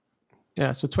one.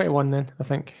 Yeah, so 21 then, I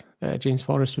think James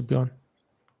Forrest would be on.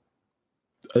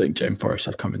 I think James Forrest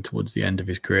is coming towards the end of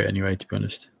his career anyway, to be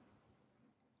honest.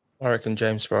 I reckon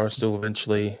James Forrest will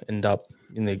eventually end up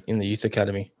in the youth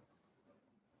academy.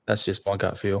 That's just my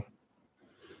gut feel.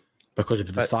 Because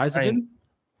of the size of him?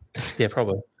 Yeah,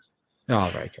 probably. Oh,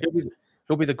 very good.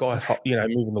 He'll be the guy,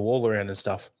 moving the wall around and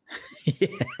stuff. Yeah.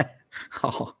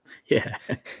 Oh, yeah.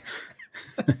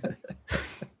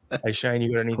 Hey, Shane,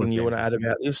 you got anything you want to add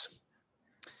about this?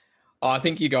 I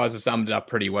think you guys have summed it up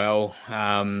pretty well.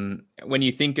 When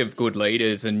you think of good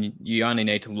leaders, and you only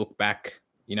need to look back,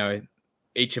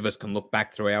 each of us can look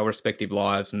back through our respective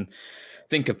lives and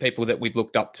think of people that we've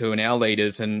looked up to and our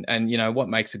leaders, and what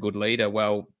makes a good leader?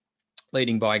 Well,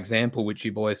 leading by example, which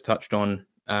you boys touched on,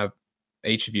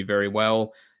 each of you very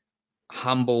well.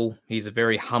 Humble. He's a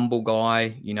very humble guy.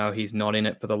 He's not in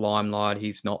it for the limelight.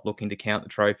 He's not looking to count the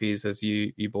trophies, as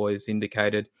you boys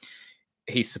indicated.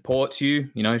 He supports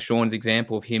you. Sean's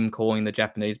example of him calling the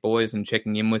Japanese boys and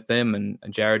checking in with them. And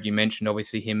Jared, you mentioned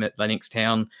obviously him at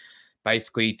Lennoxtown,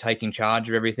 basically taking charge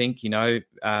of everything.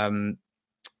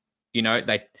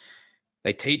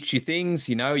 They teach you things.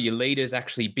 Your leaders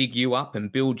actually big you up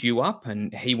and build you up,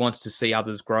 and he wants to see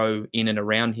others grow in and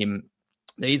around him.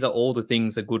 These are all the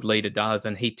things a good leader does,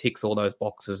 and he ticks all those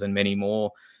boxes and many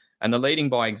more. And the leading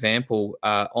by example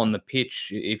on the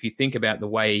pitch, if you think about the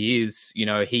way he is,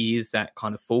 he is that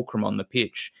kind of fulcrum on the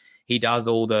pitch. He does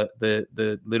all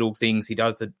the little things. He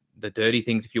does the dirty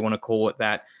things, if you want to call it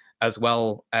that, as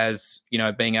well as,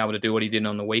 being able to do what he did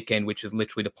on the weekend, which is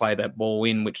literally to play that ball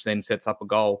in, which then sets up a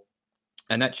goal.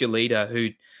 And that's your leader who,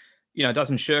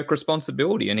 doesn't shirk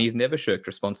responsibility, and he's never shirked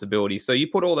responsibility. So you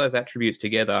put all those attributes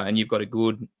together and you've got a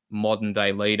good modern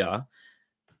day leader.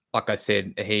 Like I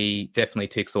said, he definitely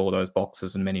ticks all those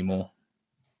boxes and many more.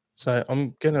 So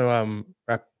I'm going to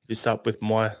wrap this up with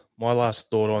my last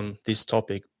thought on this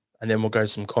topic, and then we'll go to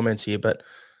some comments here. But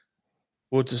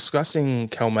we're discussing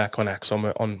Cal Mack on Axe when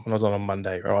I was on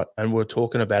Monday, right? And we're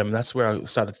talking about him, and that's where I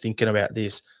started thinking about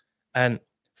this. And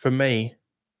for me,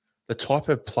 the type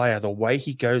of player, the way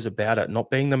he goes about it, not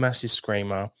being the massive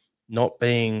screamer, not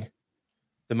being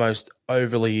the most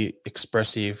overly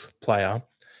expressive player,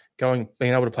 being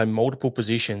able to play multiple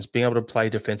positions, being able to play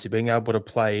defensive, being able to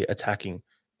play attacking,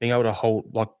 being able to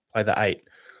play the 8,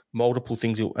 multiple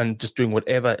things, and just doing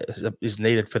whatever is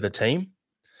needed for the team,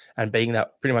 and being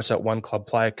that pretty much that one club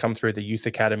player, come through the youth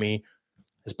academy,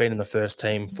 has been in the first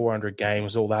team, 400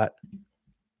 games, all that.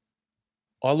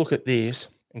 I look at this,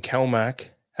 and Cal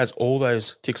Mack ticks all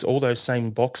those same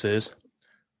boxes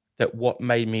that what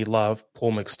made me love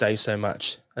Paul McStay so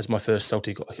much as my first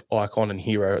Celtic icon and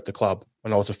hero at the club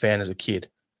when I was a fan as a kid.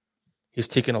 He's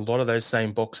ticking a lot of those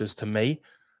same boxes to me,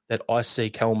 that I see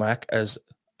Cal Mack as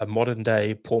a modern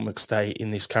day Paul McStay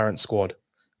in this current squad,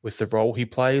 with the role he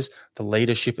plays, the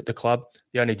leadership at the club.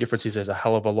 The only difference is there's a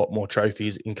hell of a lot more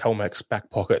trophies in Cal Mack's back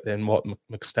pocket than what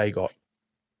McStay got.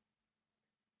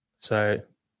 So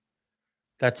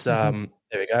that's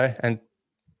there we go. And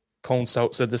Colin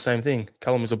Salt said the same thing.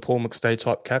 Callum is a Paul McStay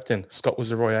type captain. Scott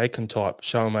was a Roy Aitken type.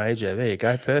 Show him age. There you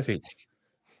go. Perfect.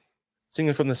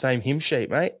 Singing from the same hymn sheet,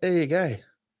 mate. There you go.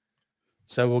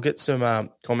 So we'll get some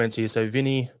comments here. So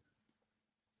Vinny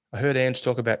I heard Ange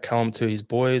talk about Callum to his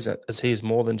boys as he is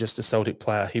more than just a Celtic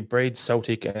player. He breeds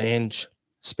Celtic, and Ange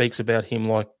speaks about him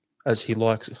like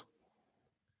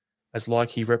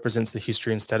he represents the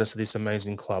history and status of this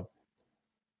amazing club.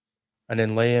 And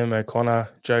then Liam O'Connor,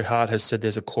 Joe Hart has said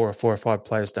there's a core of 4 or 5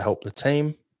 players to help the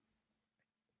team.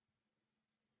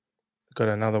 Got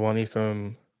another one here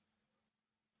from,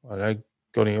 I don't know,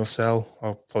 Gordon Yorsell.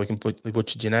 I probably completely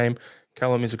butchered your name.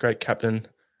 Callum is a great captain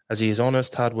as he is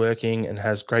honest, hardworking, and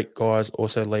has great guys,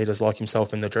 also leaders like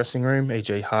himself in the dressing room,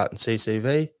 e.g. Hart and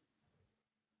CCV.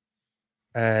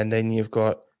 And then you've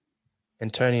got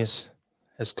Antonius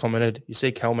has commented, you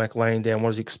see Calmac laying down what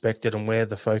is expected and where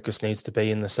the focus needs to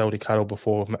be in the Celtic huddle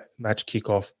before match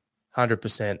kickoff,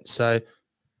 100%. So I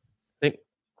think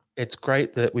it's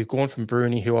great that we've gone from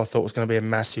Bruni, who I thought was going to be a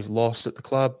massive loss at the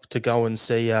club, to go and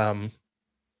see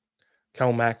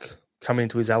Calmac come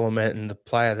into his element and the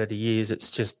player that he is.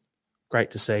 It's just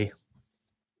great to see.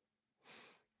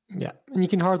 Yeah, and you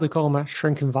can hardly call him a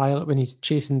shrinking violet when he's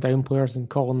chasing down players and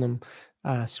calling them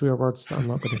swear words that I'm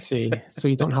not going to say, so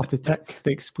you don't have to tick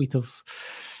the expletive.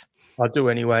 I do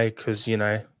anyway because, you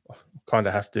know, I kind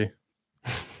of have to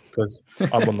because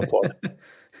I'm on the pod.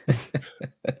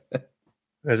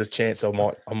 There's a chance I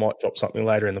might drop something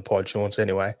later in the pod, Sean. So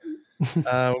anyway,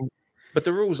 but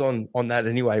the rules on that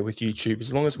anyway with YouTube,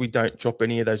 as long as we don't drop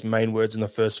any of those main words in the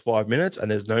first 5 minutes and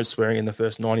there's no swearing in the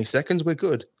first 90 seconds, we're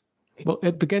good. Well,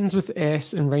 it begins with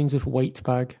S and rhymes with white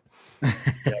bag.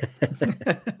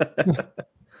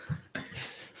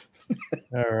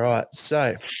 All right,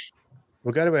 so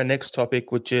we'll go to our next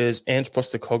topic, which is Ange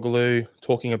Postecoglou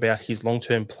talking about his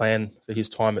long-term plan for his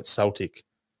time at Celtic.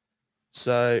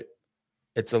 So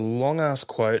it's a long-ass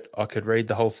quote. I could read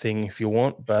the whole thing if you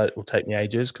want, but it will take me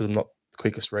ages because I'm not the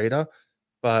quickest reader.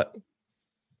 But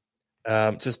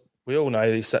just we all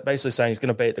know he's basically saying he's going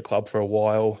to be at the club for a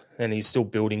while and he's still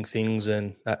building things,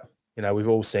 and that, you know, we've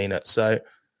all seen it. So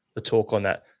the talk on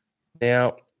that.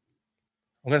 Now,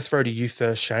 I'm going to throw to you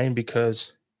first, Shane,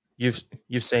 because you've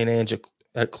seen Ange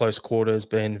at close quarters,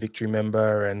 being Victory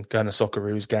member and going to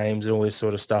Socceroos games and all this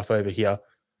sort of stuff over here.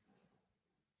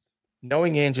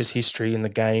 Knowing Ange's history in the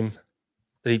game,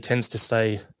 that he tends to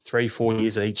stay 3-4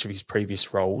 years at each of his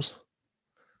previous roles,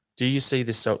 do you see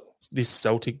this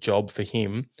Celtic job for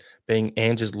him being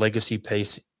Ange's legacy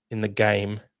piece in the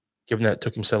game, given that it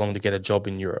took him so long to get a job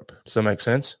in Europe? Does that make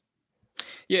sense?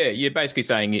 Yeah, you're basically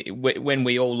saying when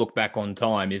we all look back on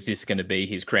time, is this going to be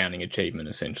his crowning achievement,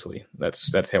 essentially?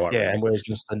 That's how I read it. Yeah, and where he's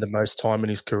going to spend the most time in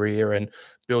his career and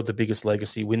build the biggest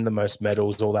legacy, win the most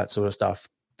medals, all that sort of stuff.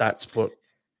 That's what...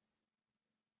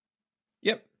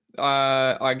 Yep.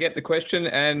 I get the question,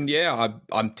 and yeah,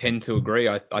 I tend to agree.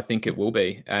 I think it will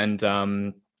be. And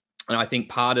I think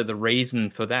part of the reason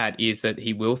for that is that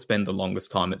he will spend the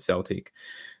longest time at Celtic.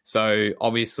 So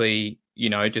obviously, you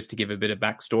know, just to give a bit of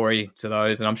backstory to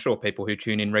those, and I'm sure people who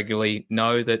tune in regularly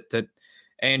know that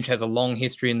Ange has a long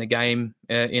history in the game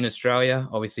in Australia,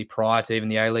 obviously prior to even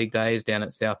the A-League days down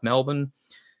at South Melbourne.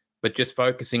 But just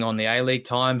focusing on the A-League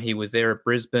time, he was there at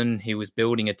Brisbane. He was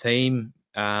building a team.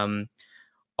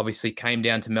 Obviously came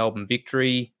down to Melbourne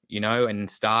Victory, you know, and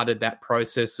started that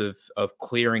process of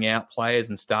clearing out players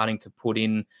and starting to put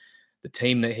in the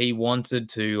team that he wanted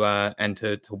to and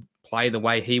to play the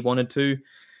way he wanted to.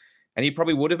 And he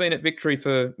probably would have been at Victory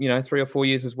for, you know, 3 or 4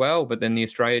 years as well. But then the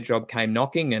Australia job came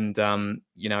knocking, and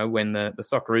you know, when the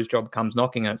Socceroos job comes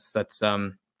knocking, that's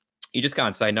you just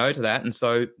can't say no to that. And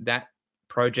so that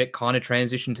project kind of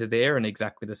transitioned to there, and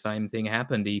exactly the same thing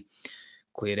happened. He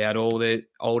cleared out all the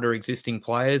older existing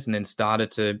players and then started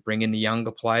to bring in the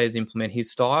younger players, implement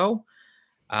his style.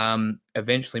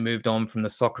 Eventually moved on from the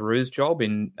Socceroos job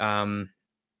in,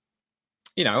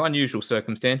 you know, unusual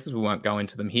circumstances. We won't go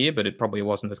into them here, but it probably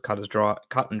wasn't as cut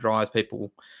and dry as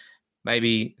people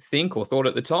maybe think or thought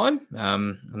at the time.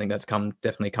 I think that's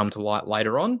definitely come to light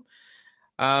later on.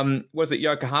 Was it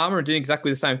Yokohama and did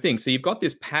exactly the same thing? So you've got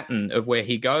this pattern of where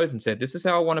he goes and said, this is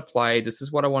how I want to play. This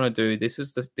is what I want to do. This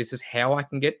is how I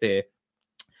can get there.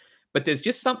 But there's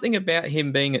just something about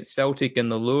him being at Celtic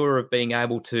and the lure of being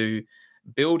able to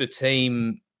build a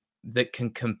team that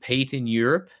can compete in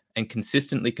Europe and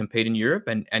consistently compete in Europe.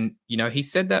 And you know, he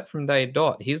said that from day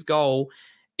dot. His goal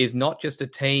is not just a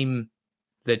team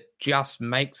that just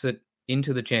makes it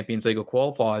into the Champions League or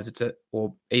qualifiers,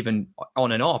 or even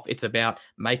on and off. It's about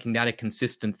making that a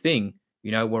consistent thing.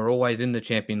 You know, we're always in the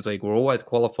Champions League. We're always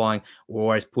qualifying. We're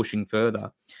always pushing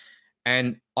further.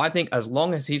 And I think as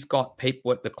long as he's got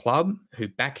people at the club who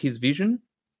back his vision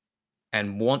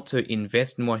and want to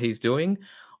invest in what he's doing,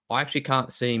 I actually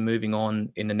can't see him moving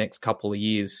on in the next couple of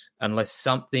years unless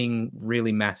something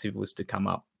really massive was to come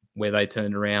up. where they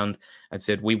turned around and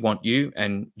said, we want you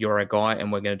and you're our guy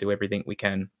and we're going to do everything we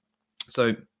can.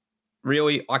 So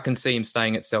really, I can see him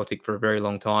staying at Celtic for a very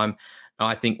long time.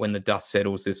 I think when the dust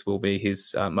settles, this will be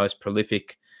his most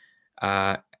prolific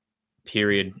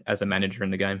period as a manager in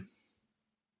the game.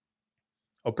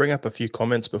 I'll bring up a few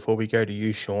comments before we go to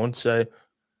you, Sean. So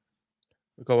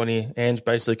we've got one here. Ange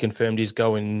basically confirmed he's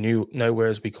going nowhere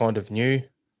as we kind of knew.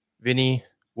 Vinny,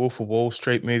 Wolf of Wall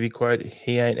Street movie quote,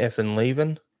 he ain't effing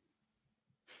leaving.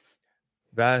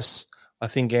 Vass, I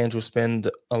think Ange will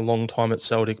spend a long time at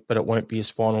Celtic, but it won't be his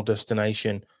final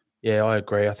destination. Yeah, I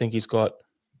agree. I think he's got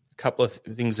a couple of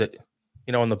things that,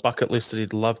 on the bucket list that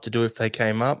he'd love to do if they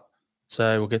came up.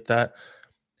 So we'll get that.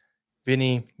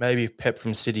 Vinny, maybe if Pep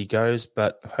from City goes,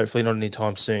 but hopefully not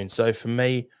anytime soon. So for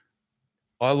me,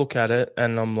 I look at it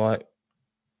and I'm like,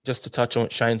 just to touch on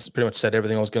what Shane's pretty much said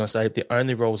everything I was going to say, the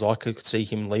only roles I could see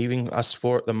him leaving us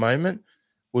for at the moment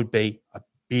would be a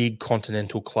big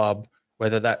continental club,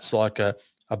 whether that's like a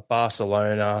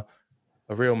Barcelona,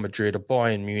 a Real Madrid, a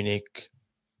Bayern Munich,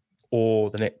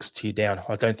 or the next tier down.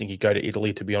 I don't think he'd go to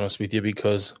Italy, to be honest with you,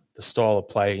 because the style of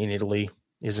play in Italy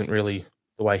isn't really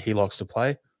the way he likes to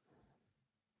play.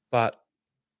 But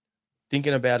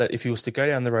thinking about it, if he was to go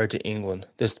down the road to England,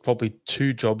 there's probably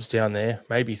 2 jobs down there,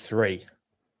 maybe 3,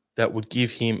 that would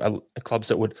give him clubs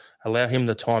that would allow him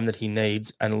the time that he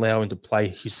needs and allow him to play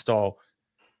his style.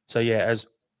 So, yeah,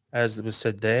 as was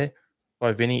said there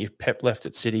by Vinny, if Pep left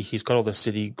at City, he's got all the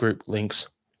City group links.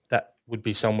 That would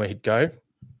be somewhere he'd go.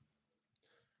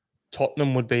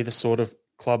 Tottenham would be the sort of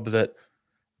club that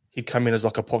he'd come in as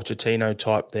like a Pochettino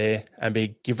type there and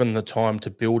be given the time to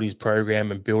build his program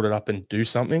and build it up and do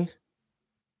something,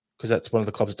 because that's one of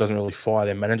the clubs that doesn't really fire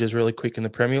their managers really quick in the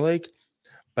Premier League.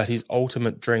 But his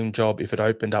ultimate dream job, if it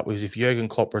opened up, was if Jurgen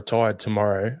Klopp retired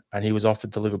tomorrow and he was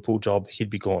offered the Liverpool job, he'd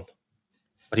be gone.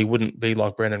 But he wouldn't be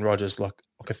like Brendan Rodgers, like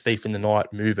a thief in the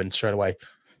night, moving straight away.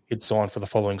 He'd sign for the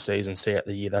following season, see out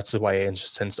the year. That's the way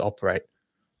Ange tends to operate.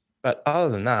 But other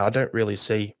than that, I don't really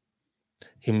see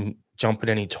him jump at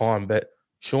any time. But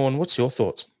Sean, what's your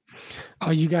thoughts?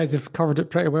 You guys have covered it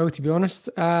pretty well, to be honest.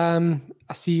 I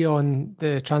see on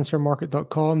the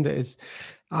transfermarket.com that his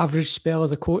average spell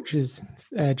as a coach is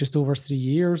just over 3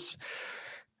 years.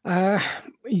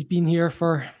 He's been here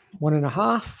for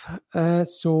 1.5,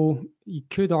 so you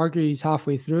could argue he's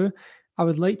halfway through. I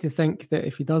would like to think that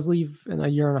if he does leave in a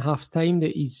year and a half's time,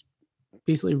 that he's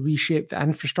basically reshaped the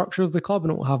infrastructure of the club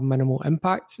and it will have minimal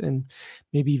impact, and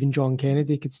maybe even John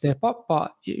Kennedy could step up.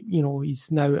 But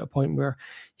he's now at a point where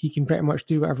he can pretty much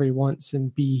do whatever he wants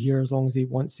and be here as long as he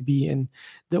wants to be. And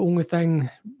the only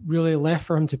thing really left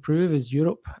for him to prove is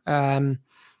Europe. And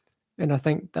I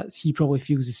think he probably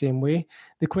feels the same way.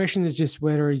 The question is just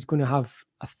whether he's going to have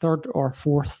a third or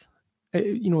fourth.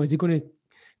 Is he going to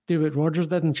do what Rodgers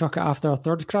did and chuck it after a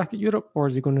third crack at Europe, or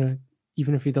is he going to,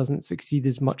 even if he doesn't succeed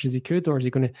as much as he could, or is he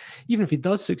going to, even if he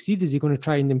does succeed, is he going to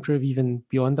try and improve even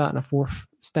beyond that in a fourth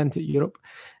stint at Europe?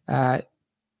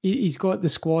 He's got the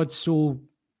squad so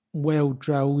well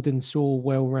drilled and so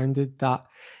well rounded that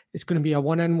it's going to be a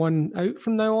 1 in, 1 out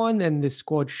from now on, and the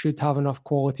squad should have enough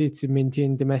quality to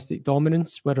maintain domestic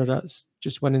dominance, whether that's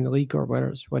just winning the league or whether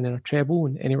it's winning a treble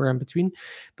and anywhere in between.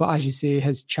 But as you say,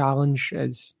 his challenge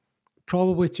is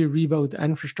probably to rebuild the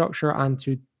infrastructure and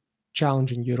to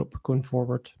challenge in Europe going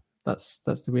forward. That's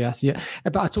the way I see it.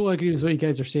 But I totally agree with what you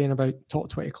guys are saying about top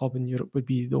 20 club in Europe would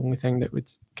be the only thing that would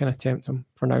kind of tempt him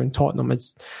for now. And Tottenham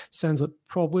sounds like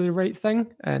probably the right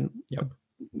thing. And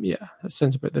yeah, that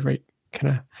sounds about the right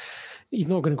kind of. He's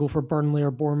not going to go for Burnley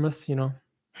or Bournemouth,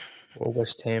 or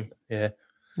West Ham. Yeah.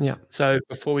 Yeah. So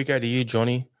before we go to you,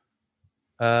 Johnny,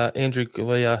 Andrew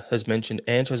Galea has mentioned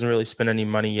Ange hasn't really spent any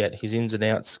money yet. His ins and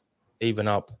outs even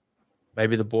up.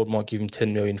 Maybe the board might give him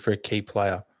 10 million for a key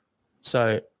player.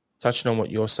 So touching on what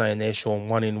you're saying there, Sean,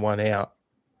 1 in, 1 out.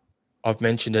 I've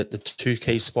mentioned it. The 2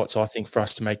 key spots I think for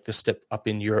us to make the step up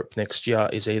in Europe next year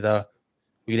is either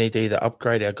we need to either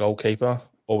upgrade our goalkeeper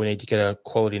or we need to get a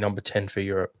quality number 10 for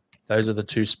Europe. Those are the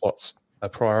 2 spots,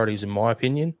 priorities in my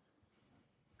opinion.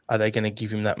 Are they going to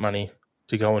give him that money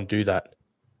to go and do that?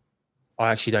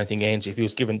 I actually don't think Ange, if he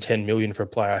was given 10 million for a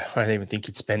player, I don't even think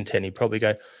he'd spend 10. He'd probably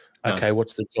go, okay,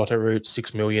 what's the Jota route?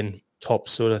 6 million top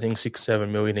sort of thing, 6-7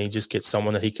 million. And he just gets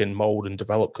someone that he can mold and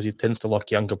develop because he tends to like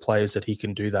younger players that he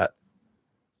can do that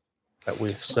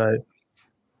with. So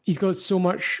he's got so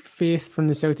much faith from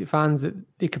the Celtic fans that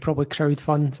they could probably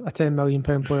crowdfund a £10 million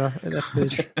player at this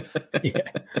stage. Yeah.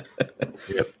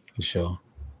 Yep. For sure.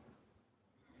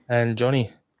 And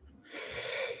Johnny?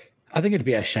 I think it'd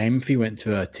be a shame if he went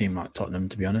to a team like Tottenham,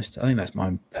 to be honest. I think that's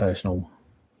my personal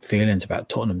feelings about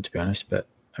Tottenham, to be honest. But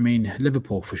I mean,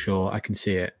 Liverpool for sure. I can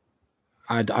see it.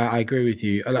 I agree with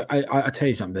you. I tell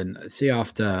you something. See,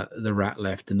 after the Rat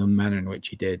left and the manner in which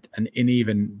he did, and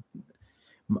even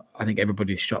I think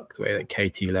everybody's shocked the way that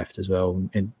KT left as well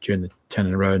during the 10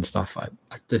 in a row and stuff.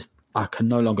 I can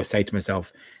no longer say to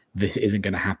myself, this isn't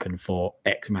going to happen for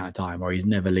X amount of time, or he's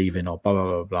never leaving, or blah,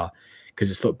 blah, blah, blah, because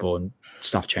it's football and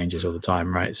stuff changes all the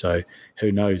time, right? So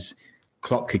who knows?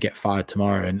 Klopp could get fired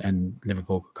tomorrow and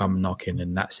Liverpool could come knocking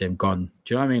and that's him gone.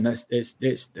 Do you know what I mean?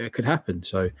 It could happen.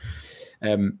 So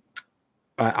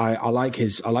I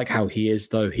like how he is,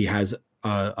 though. He has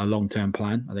a long-term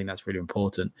plan. I think that's really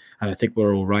important. And I think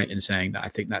we're all right in saying that. I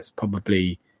think that's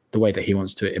probably the way that he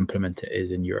wants to implement it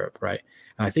is in Europe, right?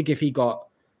 And I think if he got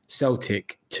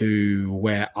Celtic to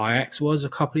where Ajax was a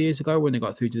couple of years ago when they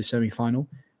got through to the semi-final,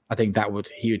 I think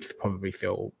he would probably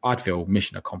I'd feel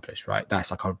mission accomplished, right?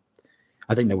 That's like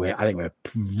I think we're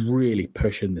really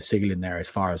pushing the ceiling there as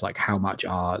far as like how much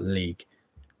our league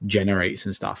generates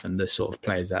and stuff, and the sort of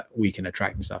players that we can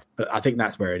attract and stuff. But I think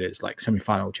that's where it is. Like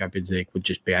semi-final Champions League would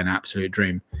just be an absolute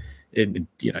dream,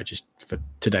 just for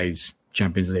today's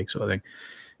Champions League sort of thing.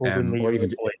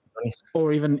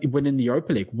 Or even winning the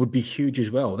Europa League would be huge as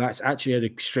well. That's actually an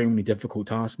extremely difficult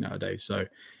task nowadays. So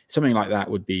something like that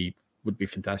would be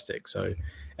fantastic. So,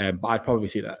 but I'd probably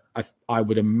see that. I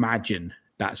would imagine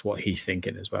that's what he's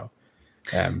thinking as well.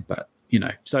 But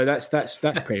so that's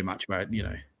pretty much where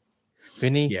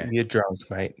Vinny, you're drunk,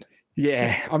 mate.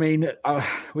 Yeah, I mean,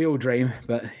 we all dream,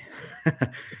 but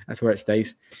that's where it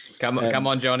stays. Come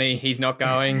on, Johnny. He's not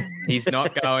going. He's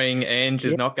not going. Ange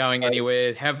is not going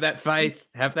anywhere. Have that faith.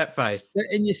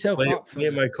 Setting yourself up.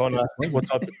 Liam O'Connor, what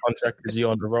type of contract is he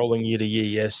on? A rolling year to year,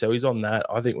 yes. So he's on that.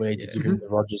 I think we need to give him the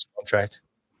Rodgers contract.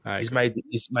 He's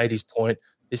made his point.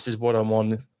 This is what I'm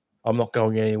on. I'm not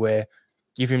going anywhere.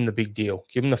 Give him the big deal.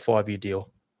 Give him the 5-year deal.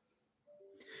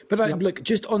 But look,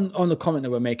 just on the comment that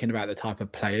we're making about the type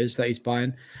of players that he's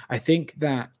buying, I think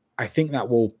that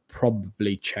will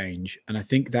probably change. And I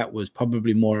think that was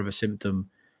probably more of a symptom.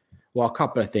 Well, a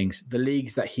couple of things. The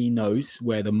leagues that he knows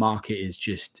where the market is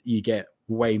just, you get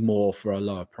way more for a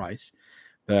lower price.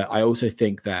 But I also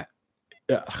think that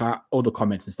all the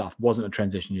comments and stuff wasn't a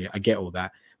transition year. I get all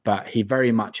that. But he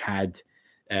very much had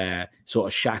sort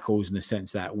of shackles in the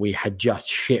sense that we had just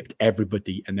shipped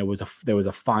everybody and there was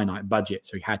a finite budget.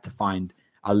 So he had to find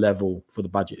a level for the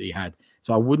budget that he had.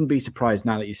 So I wouldn't be surprised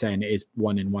now that you're saying it is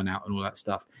 1 in, 1 out and all that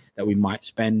stuff that we might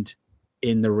spend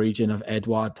in the region of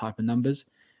Edouard type of numbers.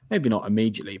 Maybe not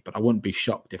immediately, but I wouldn't be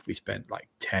shocked if we spent like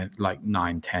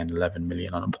 9, 10, 11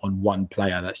 million on one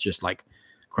player. That's just like,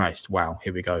 Christ, wow,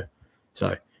 here we go.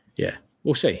 So yeah,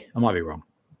 we'll see. I might be wrong.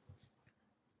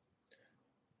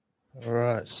 All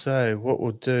right. So what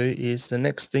we'll do is the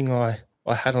next thing I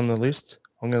had on the list,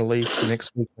 I'm going to leave for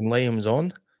next week when Liam's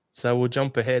on. So we'll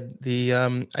jump ahead.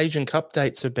 The Asian Cup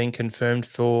dates have been confirmed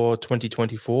for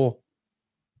 2024.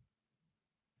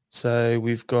 So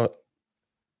we've got,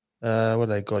 what have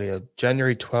they got here?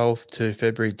 January 12th to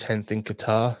February 10th in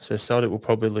Qatar. So Celtic will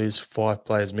probably lose 5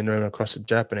 players minimum across the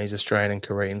Japanese, Australian and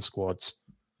Korean squads.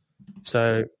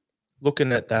 So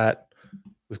looking at that,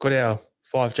 we've got our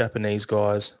 5 Japanese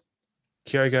guys.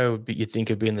 Kyogo, you'd think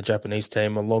would be in the Japanese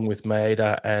team, along with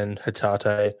Maeda and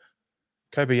Hatate.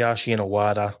 Kobayashi and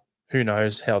Awada, who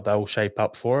knows how they'll shape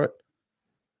up for it.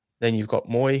 Then you've got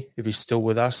Moy, if he's still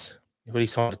with us. Would he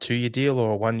sign a 2-year deal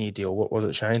or a 1-year deal? What was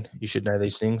it, Shane? You should know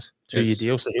these things. 2-year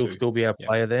deal, so he'll still be our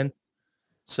player then.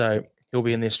 So he'll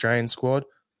be in the Australian squad.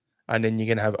 And then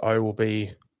you're going to have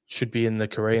should be in the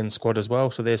Korean squad as well.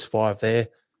 So there's 5 there,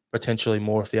 potentially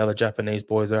more if the other Japanese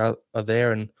boys are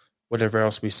there and whatever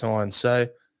else we sign. So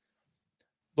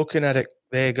looking at it,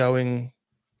 they're going,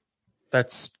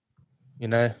 that's,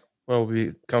 we'll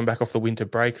be coming back off the winter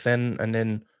break then, and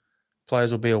then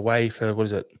players will be away for,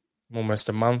 almost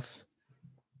a month.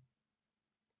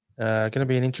 Going to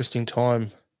be an interesting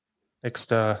time next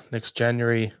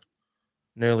January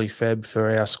and early Feb for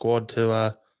our squad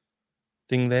to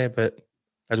thing there. But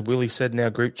as Willie said in our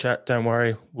group chat, don't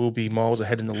worry, we'll be miles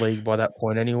ahead in the league by that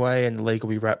point anyway, and the league will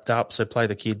be wrapped up, so play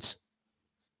the kids.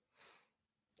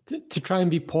 To try and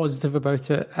be positive about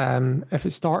it, if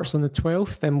it starts on the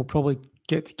 12th, then we'll probably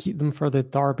get to keep them for the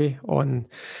derby on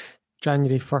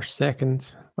January 1st,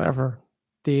 2nd, whatever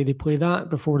day they play that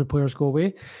before the players go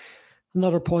away.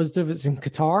 Another positive, it's in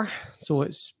Qatar, so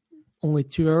it's only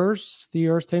 2 hours, 3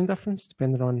 hours time difference,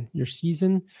 depending on your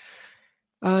season.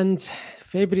 And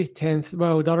February 10th,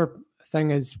 well, the other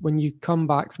thing is when you come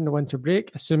back from the winter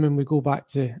break, assuming we go back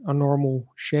to a normal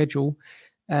schedule,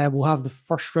 We'll have the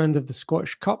first round of the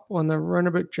Scottish Cup on around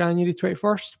about January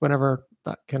 21st, whenever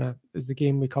that kind of is the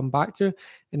game we come back to.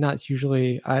 And that's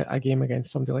usually a game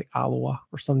against somebody like Alloa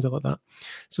or somebody like that.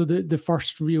 So the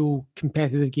first real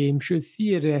competitive game should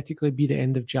theoretically be the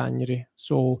end of January.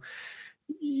 So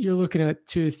you're looking at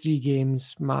 2 or 3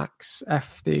 games max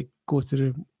if they go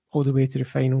all the way to the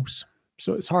finals.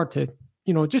 So it's hard to,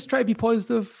 just try to be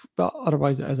positive, but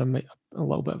otherwise it is a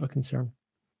little bit of a concern.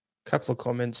 Couple of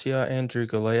comments here. Andrew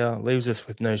Galea leaves us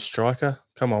with no striker.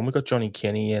 Come on, we've got Johnny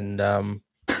Kenny and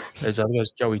those other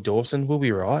guys, Joey Dawson. We'll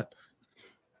be right.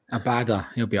 Abada,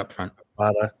 he'll be up front.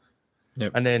 Abada.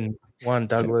 Yep. And then Juan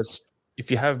Douglas. If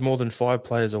you have more than 5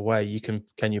 players away,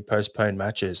 can you postpone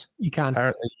matches? You can.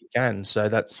 Apparently you can. So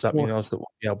that's something 4. else that we'll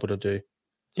be able to do.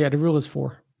 Yeah, the rule is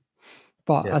 4.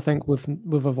 But Yeah. I think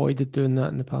we've avoided doing that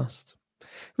in the past.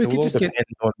 We It could will just depend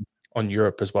on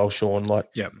Europe as well, Sean. Like,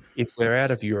 if we're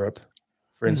out of Europe,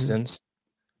 for instance,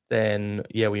 then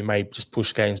we may just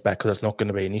push games back because that's not going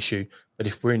to be an issue. But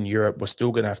if we're in Europe, we're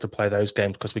still going to have to play those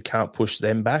games because we can't push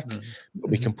them back, but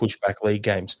we can push back league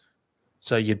games.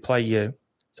 So you'd play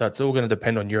so it's all going to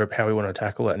depend on Europe, how we want to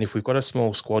tackle it. And if we've got a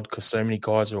small squad because so many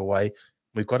guys are away,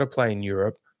 we've got to play in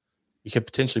Europe, you could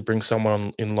potentially bring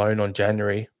someone in loan on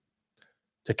January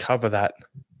to cover that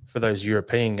for those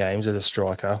European games as a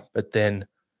striker, but then,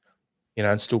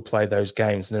 and still play those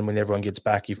games. And then when everyone gets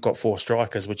back, you've got 4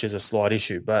 strikers, which is a slight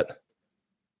issue, but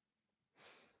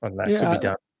I don't know, it could be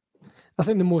done. I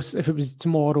think if it was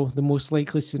tomorrow, the most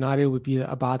likely scenario would be that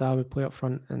Abada would play up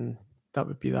front, and that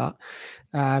would be that.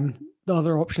 The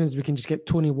other option is we can just get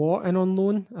Tony Watt in on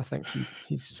loan. I think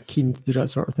he's keen to do that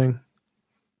sort of thing.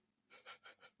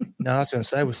 No, I was going to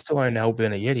say, we still own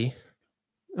Albion Yeti.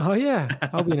 Oh, yeah.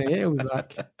 Albion Yeti will be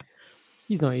back.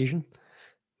 He's not Asian.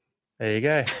 There you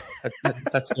go.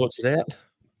 That sorts it out.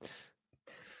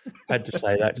 I had to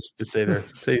say that just to see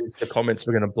if the comments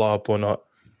were going to blow up or not.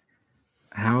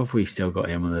 How have we still got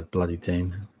him on the bloody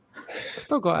team?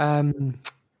 Still got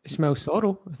Ismail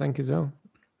Soro, I think, as well.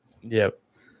 Yep.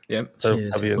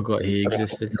 Jeez, I forgot he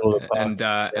existed. And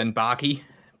Barkey.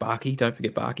 Don't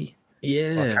forget Barkey.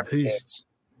 Yeah, who's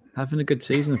having a good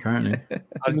season apparently.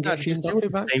 Did you see what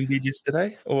the team did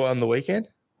yesterday or on the weekend?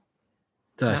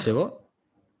 Did I say what?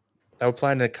 They were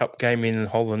playing a cup game in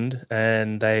Holland,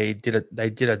 and they did a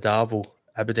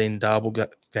Aberdeen Darvel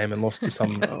game and lost to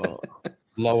some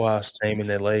low ass team in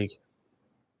their league.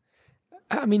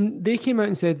 I mean, they came out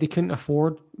and said they couldn't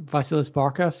afford Vasilis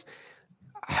Barkas.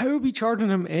 How are we charging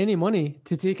him any money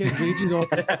to take his wages off?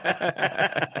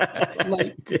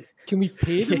 Can we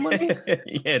pay the money?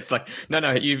 Yeah, it's like,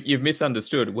 no, you've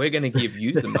misunderstood. We're going to give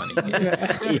you the money.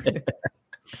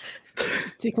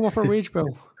 Take him off our wage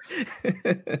bill.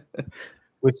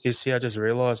 With this here, I just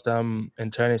realised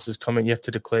Antonius' comment, you have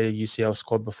to declare your UCL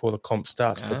squad before the comp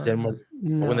starts. But then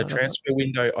when the transfer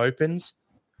window opens,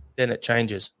 then it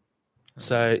changes.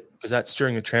 So, because that's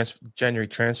during the January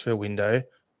transfer window,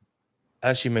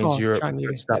 actually means Europe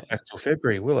won't start back till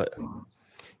February, will it?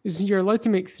 You're allowed to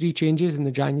make 3 changes in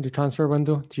the January transfer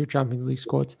window to your Champions League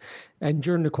squad. And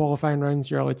during the qualifying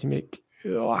rounds, you're allowed to make,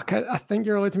 I think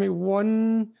you're allowed to make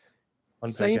one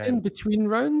signing between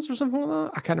rounds or something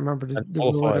like that. I can't remember the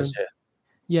qualifiers.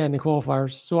 Yeah, in the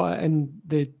qualifiers. So in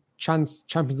the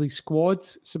Champions League squad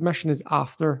submission is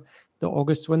after the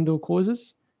August window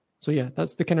closes. So yeah,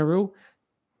 that's the kind of rule.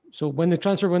 So when the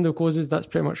transfer window closes, that's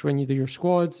pretty much when you do your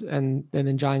squads, and then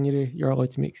in January you're allowed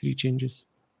to make 3 changes.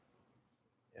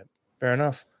 Yeah, fair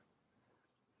enough.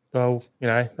 Well,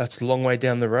 that's a long way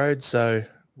down the road, so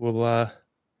we'll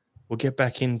get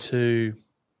back into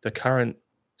the current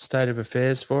state of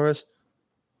affairs for us.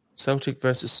 Celtic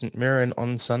versus St Mirren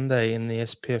on Sunday in the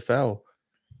SPFL.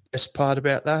 Best part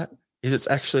about that is it's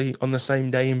actually on the same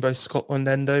day in both Scotland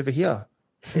and over here.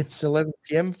 It's 11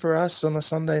 p.m. for us on a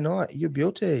Sunday night. You're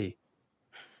beauty.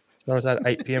 So I was at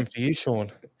 8 p.m. for you,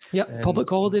 Sean. Yep, public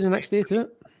holiday the next day too.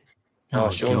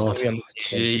 Sean's going to be on the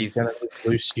He's going to be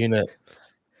loose unit.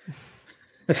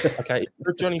 Okay, if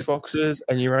you're Johnny Foxes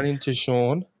and you run into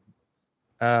Sean,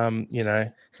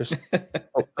 just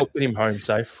I'll get him home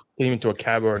safe. Get him into a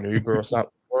cab or an Uber or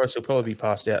something. Or else he'll probably be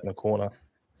passed out in the corner.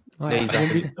 I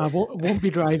won't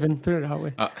be driving, put it that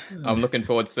way. I'm looking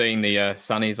forward to seeing the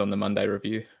Sunnies on the Monday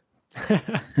review. I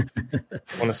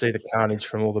want to see the carnage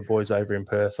from all the boys over in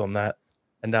Perth on that.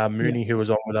 And Mooney, who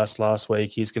was on with us last week,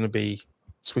 he's going to be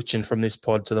switching from this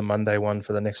pod to the Monday one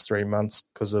for the next 3 months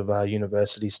because of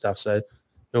university stuff. So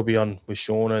he'll be on with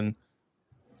Sean and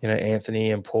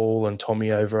Anthony and Paul and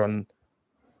Tommy over on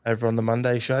the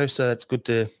Monday show. So that's good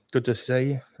to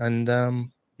see. And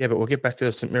but we'll get back to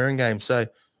the St Mirren game. So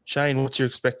Shane, what's your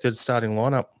expected starting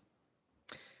lineup?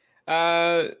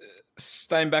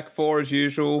 Staying back 4 as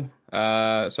usual.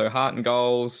 So Hart and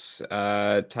goals,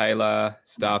 Taylor,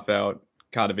 Starfelt,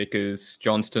 Carter Vickers,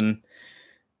 Johnston.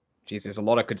 Geez, there's a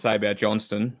lot I could say about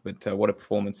Johnston, but what a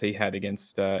performance he had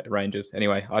against Rangers.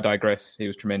 Anyway, I digress. He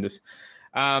was tremendous.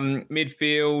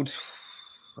 Midfield,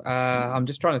 I'm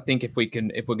just trying to think if we're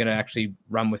going to actually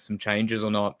run with some changes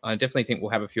or not. I definitely think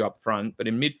we'll have a few up front, but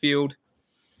in midfield,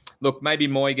 look, maybe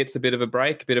Moy gets a bit of a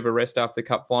break, a bit of a rest after the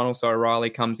cup final, so O'Reilly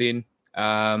comes in.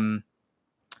 I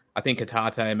think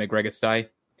Hatate and McGregor stay.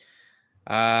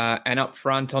 And up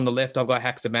front on the left, I've got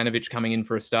Haksabanovic coming in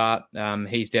for a start.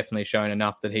 He's definitely shown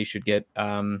enough that he should get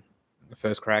the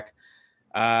first crack.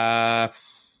 I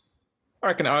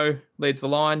reckon O leads the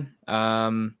line.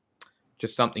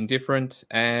 Just something different.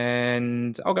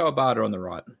 And I'll go Abada on the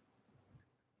right.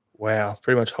 Wow,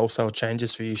 pretty much wholesale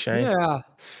changes for you, Shane. Yeah,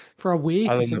 for away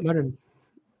to St Mirren.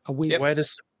 Away.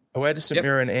 Away to St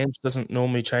Mirren, Ants doesn't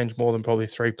normally change more than probably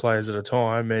 3 players at a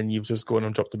time, and you've just gone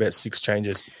and dropped about 6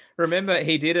 changes. Remember,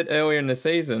 he did it earlier in the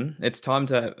season. It's time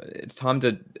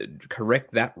to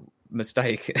correct that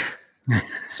mistake.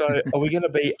 So, are we going to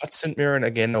be at St Mirren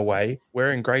again away,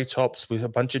 wearing grey tops with a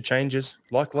bunch of changes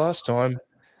like last time?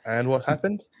 And what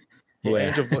happened?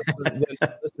 We're not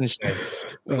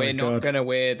going to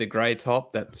wear the grey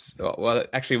top.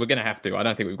 Actually, we're going to have to. I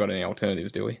don't think we've got any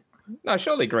alternatives, do we? No,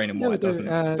 surely green and white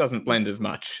doesn't blend as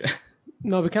much.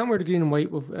 No, we can't wear the green and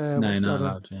white with not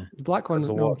allowed. Yeah. The black one.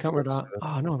 No, we can't wear that.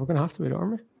 Oh no, we're going to have to wear it,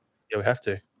 aren't we? Yeah, we have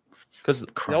to. Because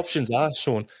the options are,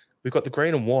 Sean, we've got the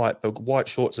green and white, but white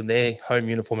shorts and their home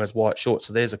uniform has white shorts,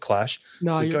 so there's a clash.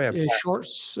 No,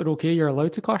 shorts are okay. You're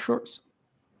allowed to clash shorts.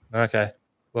 Okay,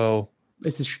 well,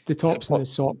 it's the tops and the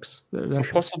socks. We'll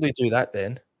possibly do that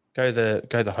then. Go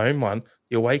the home one.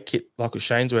 The away kit, like what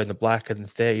Shane's wearing, the black and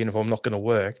their uniform, not going to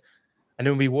work. And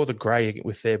then we wore the grey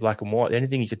with their black and white.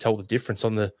 Anything you could tell the difference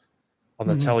on the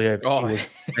tally over was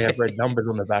they have red numbers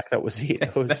on the back. That was it.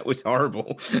 That was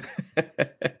horrible.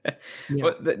 Yeah.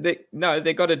 But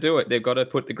they've got to do it. They've got to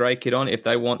put the grey kit on if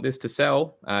they want this to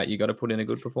sell. You got to put in a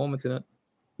good performance in it.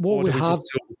 What we just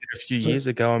did a few years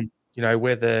ago,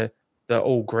 wear the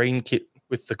all green kit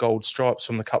with the gold stripes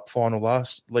from the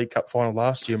League Cup final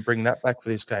last year, and bring that back for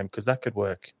this game, because that could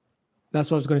work. That's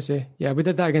what I was going to say. Yeah, we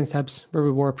did that against Hibs, where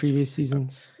we wore previous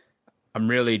seasons. I'm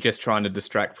really just trying to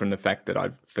distract from the fact that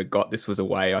I forgot this was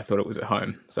away. I thought it was at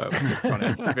home. So I'm just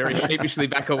trying to very sheepishly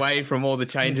back away from all the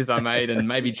changes I made and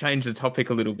maybe change the topic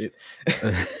a little bit.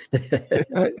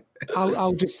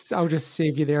 I'll just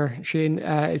save you there, Shane.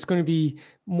 It's going to be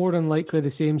more than likely the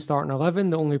same starting 11.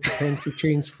 The only potential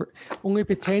change for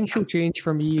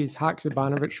me is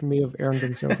Haksabanovic may have earned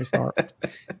himself a start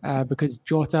because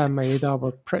Jota and Maeda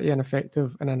were pretty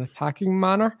ineffective in an attacking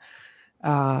manner.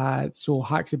 So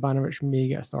Haksabanovic may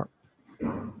get a start.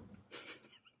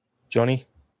 Johnny?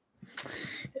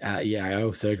 Yeah, I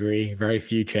also agree. Very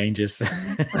few changes.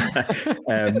 I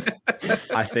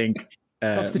think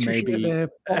substitution maybe at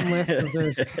the bottom left of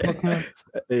this podcast.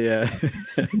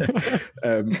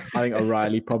 I think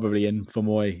O'Reilly probably in for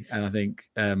Moy, and I think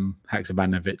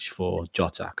Haksabanovic for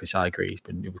Jota, because I agree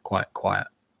it was quite quiet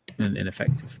and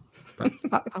ineffective. But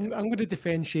I'm going to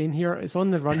defend Shane here. It's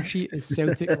on the run sheet as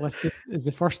Celtic listed as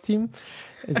the first team,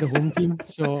 as the home team.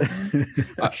 So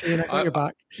Shane, I got your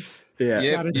back.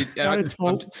 Yeah, Jared's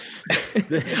fault.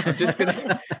 I'm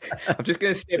just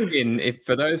gonna step in.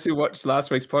 For those who watched last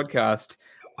week's podcast,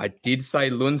 I did say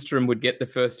Lundstrom would get the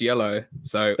first yellow,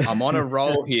 so I'm on a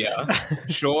roll here.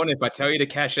 Sean, if I tell you to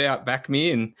cash out, back me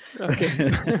in.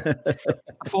 Okay.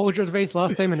 I followed your advice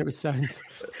last time, and it was sound.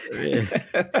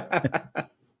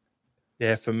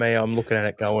 Yeah, for me, I'm looking at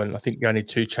it going, I think the only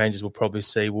 2 changes we'll probably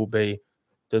see will be,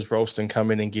 does Ralston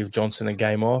come in and give Johnson a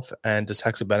game off? And does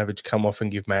Haksabanovic come off and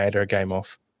give Maeda a game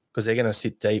off? Because they're going to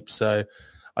sit deep. So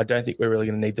I don't think we're really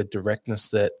going to need the directness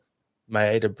that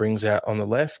Maeda brings out on the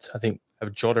left. I think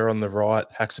have Jota on the right,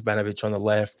 Haksabanovic on the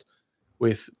left,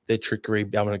 with their trickery,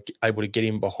 able to get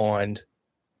in behind,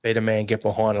 beat a man, get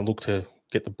behind and look to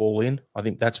get the ball in. I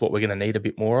think that's what we're going to need a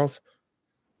bit more of.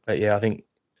 But yeah, I think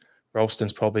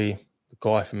Ralston's probably the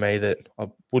guy for me that I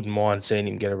wouldn't mind seeing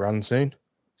him get a run soon.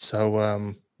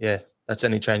 So, that's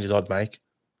any changes I'd make.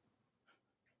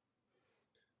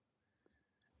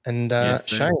 And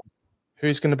Shane,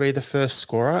 who's going to be the first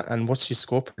scorer and what's your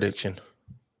score prediction?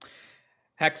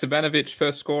 Haksabanovic,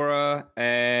 first scorer,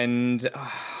 and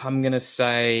I'm going to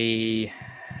say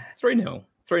 3-0.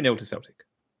 3-0 to Celtic.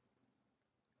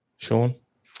 Sean?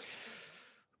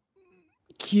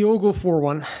 Kyogo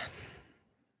 4-1.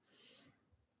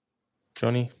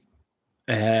 Johnny?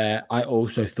 I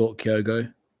also thought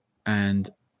Kyogo, and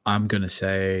I'm going to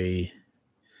say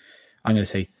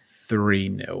 3-1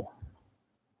 3-0.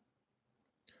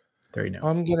 3-0.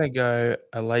 I'm going to go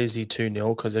a lazy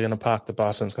 2-0 because they're going to park the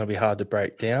bus and it's going to be hard to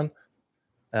break down.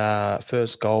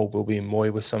 First goal will be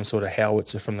Moy with some sort of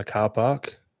howitzer from the car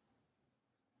park.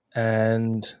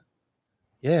 And,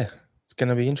 yeah, it's going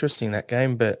to be interesting, that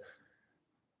game. But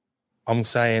I'm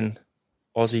saying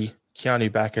Aussie,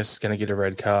 Keanu Bacchus is going to get a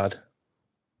red card.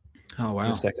 Oh, wow. In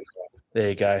the second half. There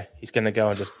you go. He's going to go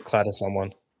and just clatter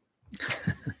someone.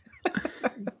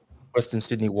 Western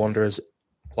Sydney Wanderers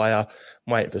player.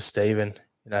 I'm waiting for Stephen,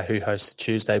 who hosts the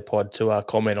Tuesday pod, to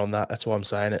comment on that. That's why I'm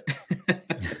saying it.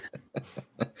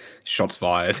 Shots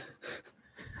fired.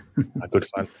 Good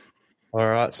fun. All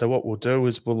right. So what we'll do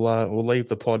is we'll leave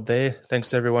the pod there. Thanks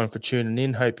to everyone for tuning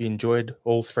in. Hope you enjoyed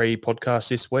all 3 podcasts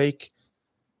this week.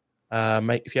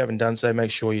 If you haven't done so,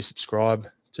 make sure you subscribe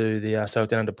to the Sail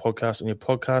Down Under podcast on your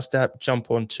podcast app.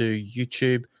 Jump onto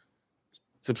YouTube.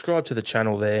 Subscribe to the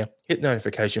channel there. Hit the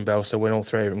notification bell so when all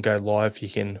 3 of them go live, you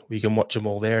can watch them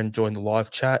all there and join the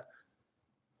live chat.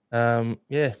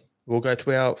 We'll go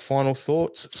to our final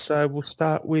thoughts. So we'll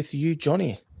start with you,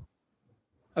 Johnny.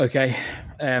 Okay.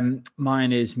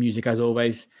 Mine is music as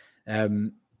always.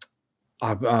 I'm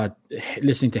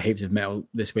listening to heaps of metal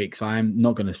this week, so I'm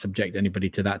not going to subject anybody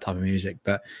to that type of music.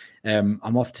 But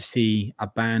I'm off to see a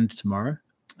band tomorrow,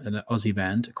 an Aussie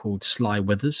band called Sly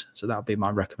Withers. So that'll be my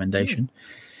recommendation.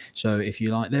 So if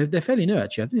you like, they're fairly new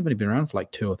actually. I think they've only been around for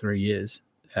like 2 or 3 years.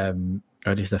 Or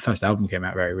at least their first album came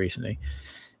out very recently.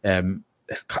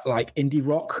 It's like indie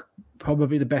rock,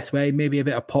 probably the best way. Maybe a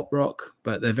bit of pop rock,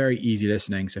 but they're very easy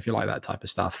listening. So if you like that type of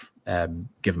stuff,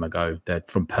 give them a go. They're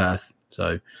from Perth,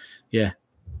 so yeah,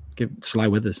 give Sly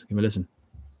Withers. Give them a listen.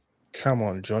 Come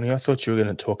on, Johnny. I thought you were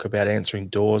going to talk about answering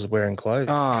doors, wearing clothes.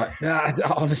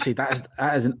 Honestly, that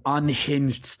is an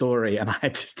unhinged story, and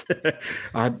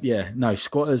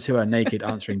squatters who are naked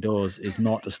answering doors is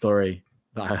not the story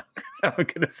that I'm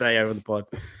going to say over the pod.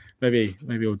 Maybe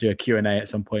we'll do a Q&A at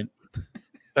some point.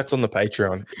 That's on the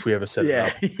Patreon if we ever set it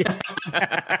up. Yeah.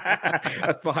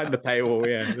 That's behind the paywall.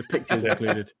 Yeah, the pictures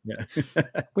included. Yeah.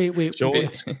 Wait. Sure.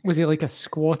 Was he like a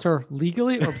squatter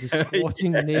legally, or was he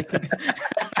squatting naked?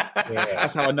 Yeah.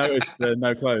 That's how I noticed the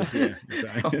no clothes. Yeah,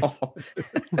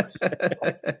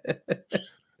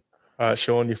 All right,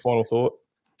 Sean, your final thought.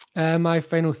 My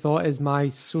final thought is my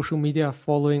social media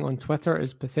following on Twitter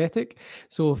is pathetic.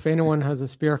 So if anyone has a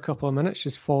spare couple of minutes,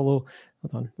 just follow.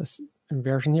 Hold on, this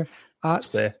inversion here at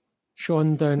there.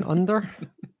 Sean Down Under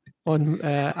on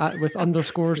with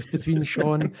underscores between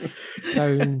Sean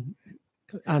Down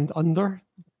and Under.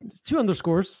 It's 2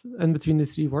 underscores in between the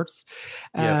 3 words.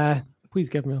 Please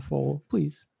give me a follow,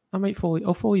 please. I might follow you.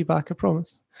 I'll follow you back, I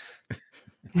promise.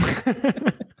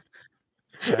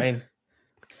 Shane.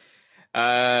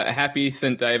 Happy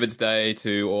St. David's Day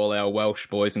to all our Welsh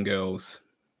boys and girls.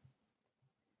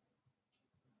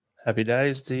 Happy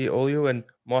days to all you. And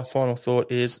my final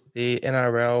thought is the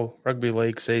NRL Rugby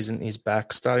League season is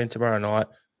back, starting tomorrow night.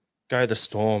 Go the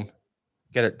Storm.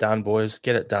 Get it done, boys.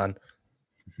 Get it done.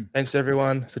 Thanks,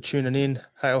 everyone, for tuning in.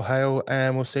 Hail, hail,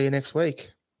 and we'll see you next week.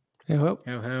 Hail, hail.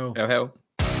 Hail, hail. Hail, hail.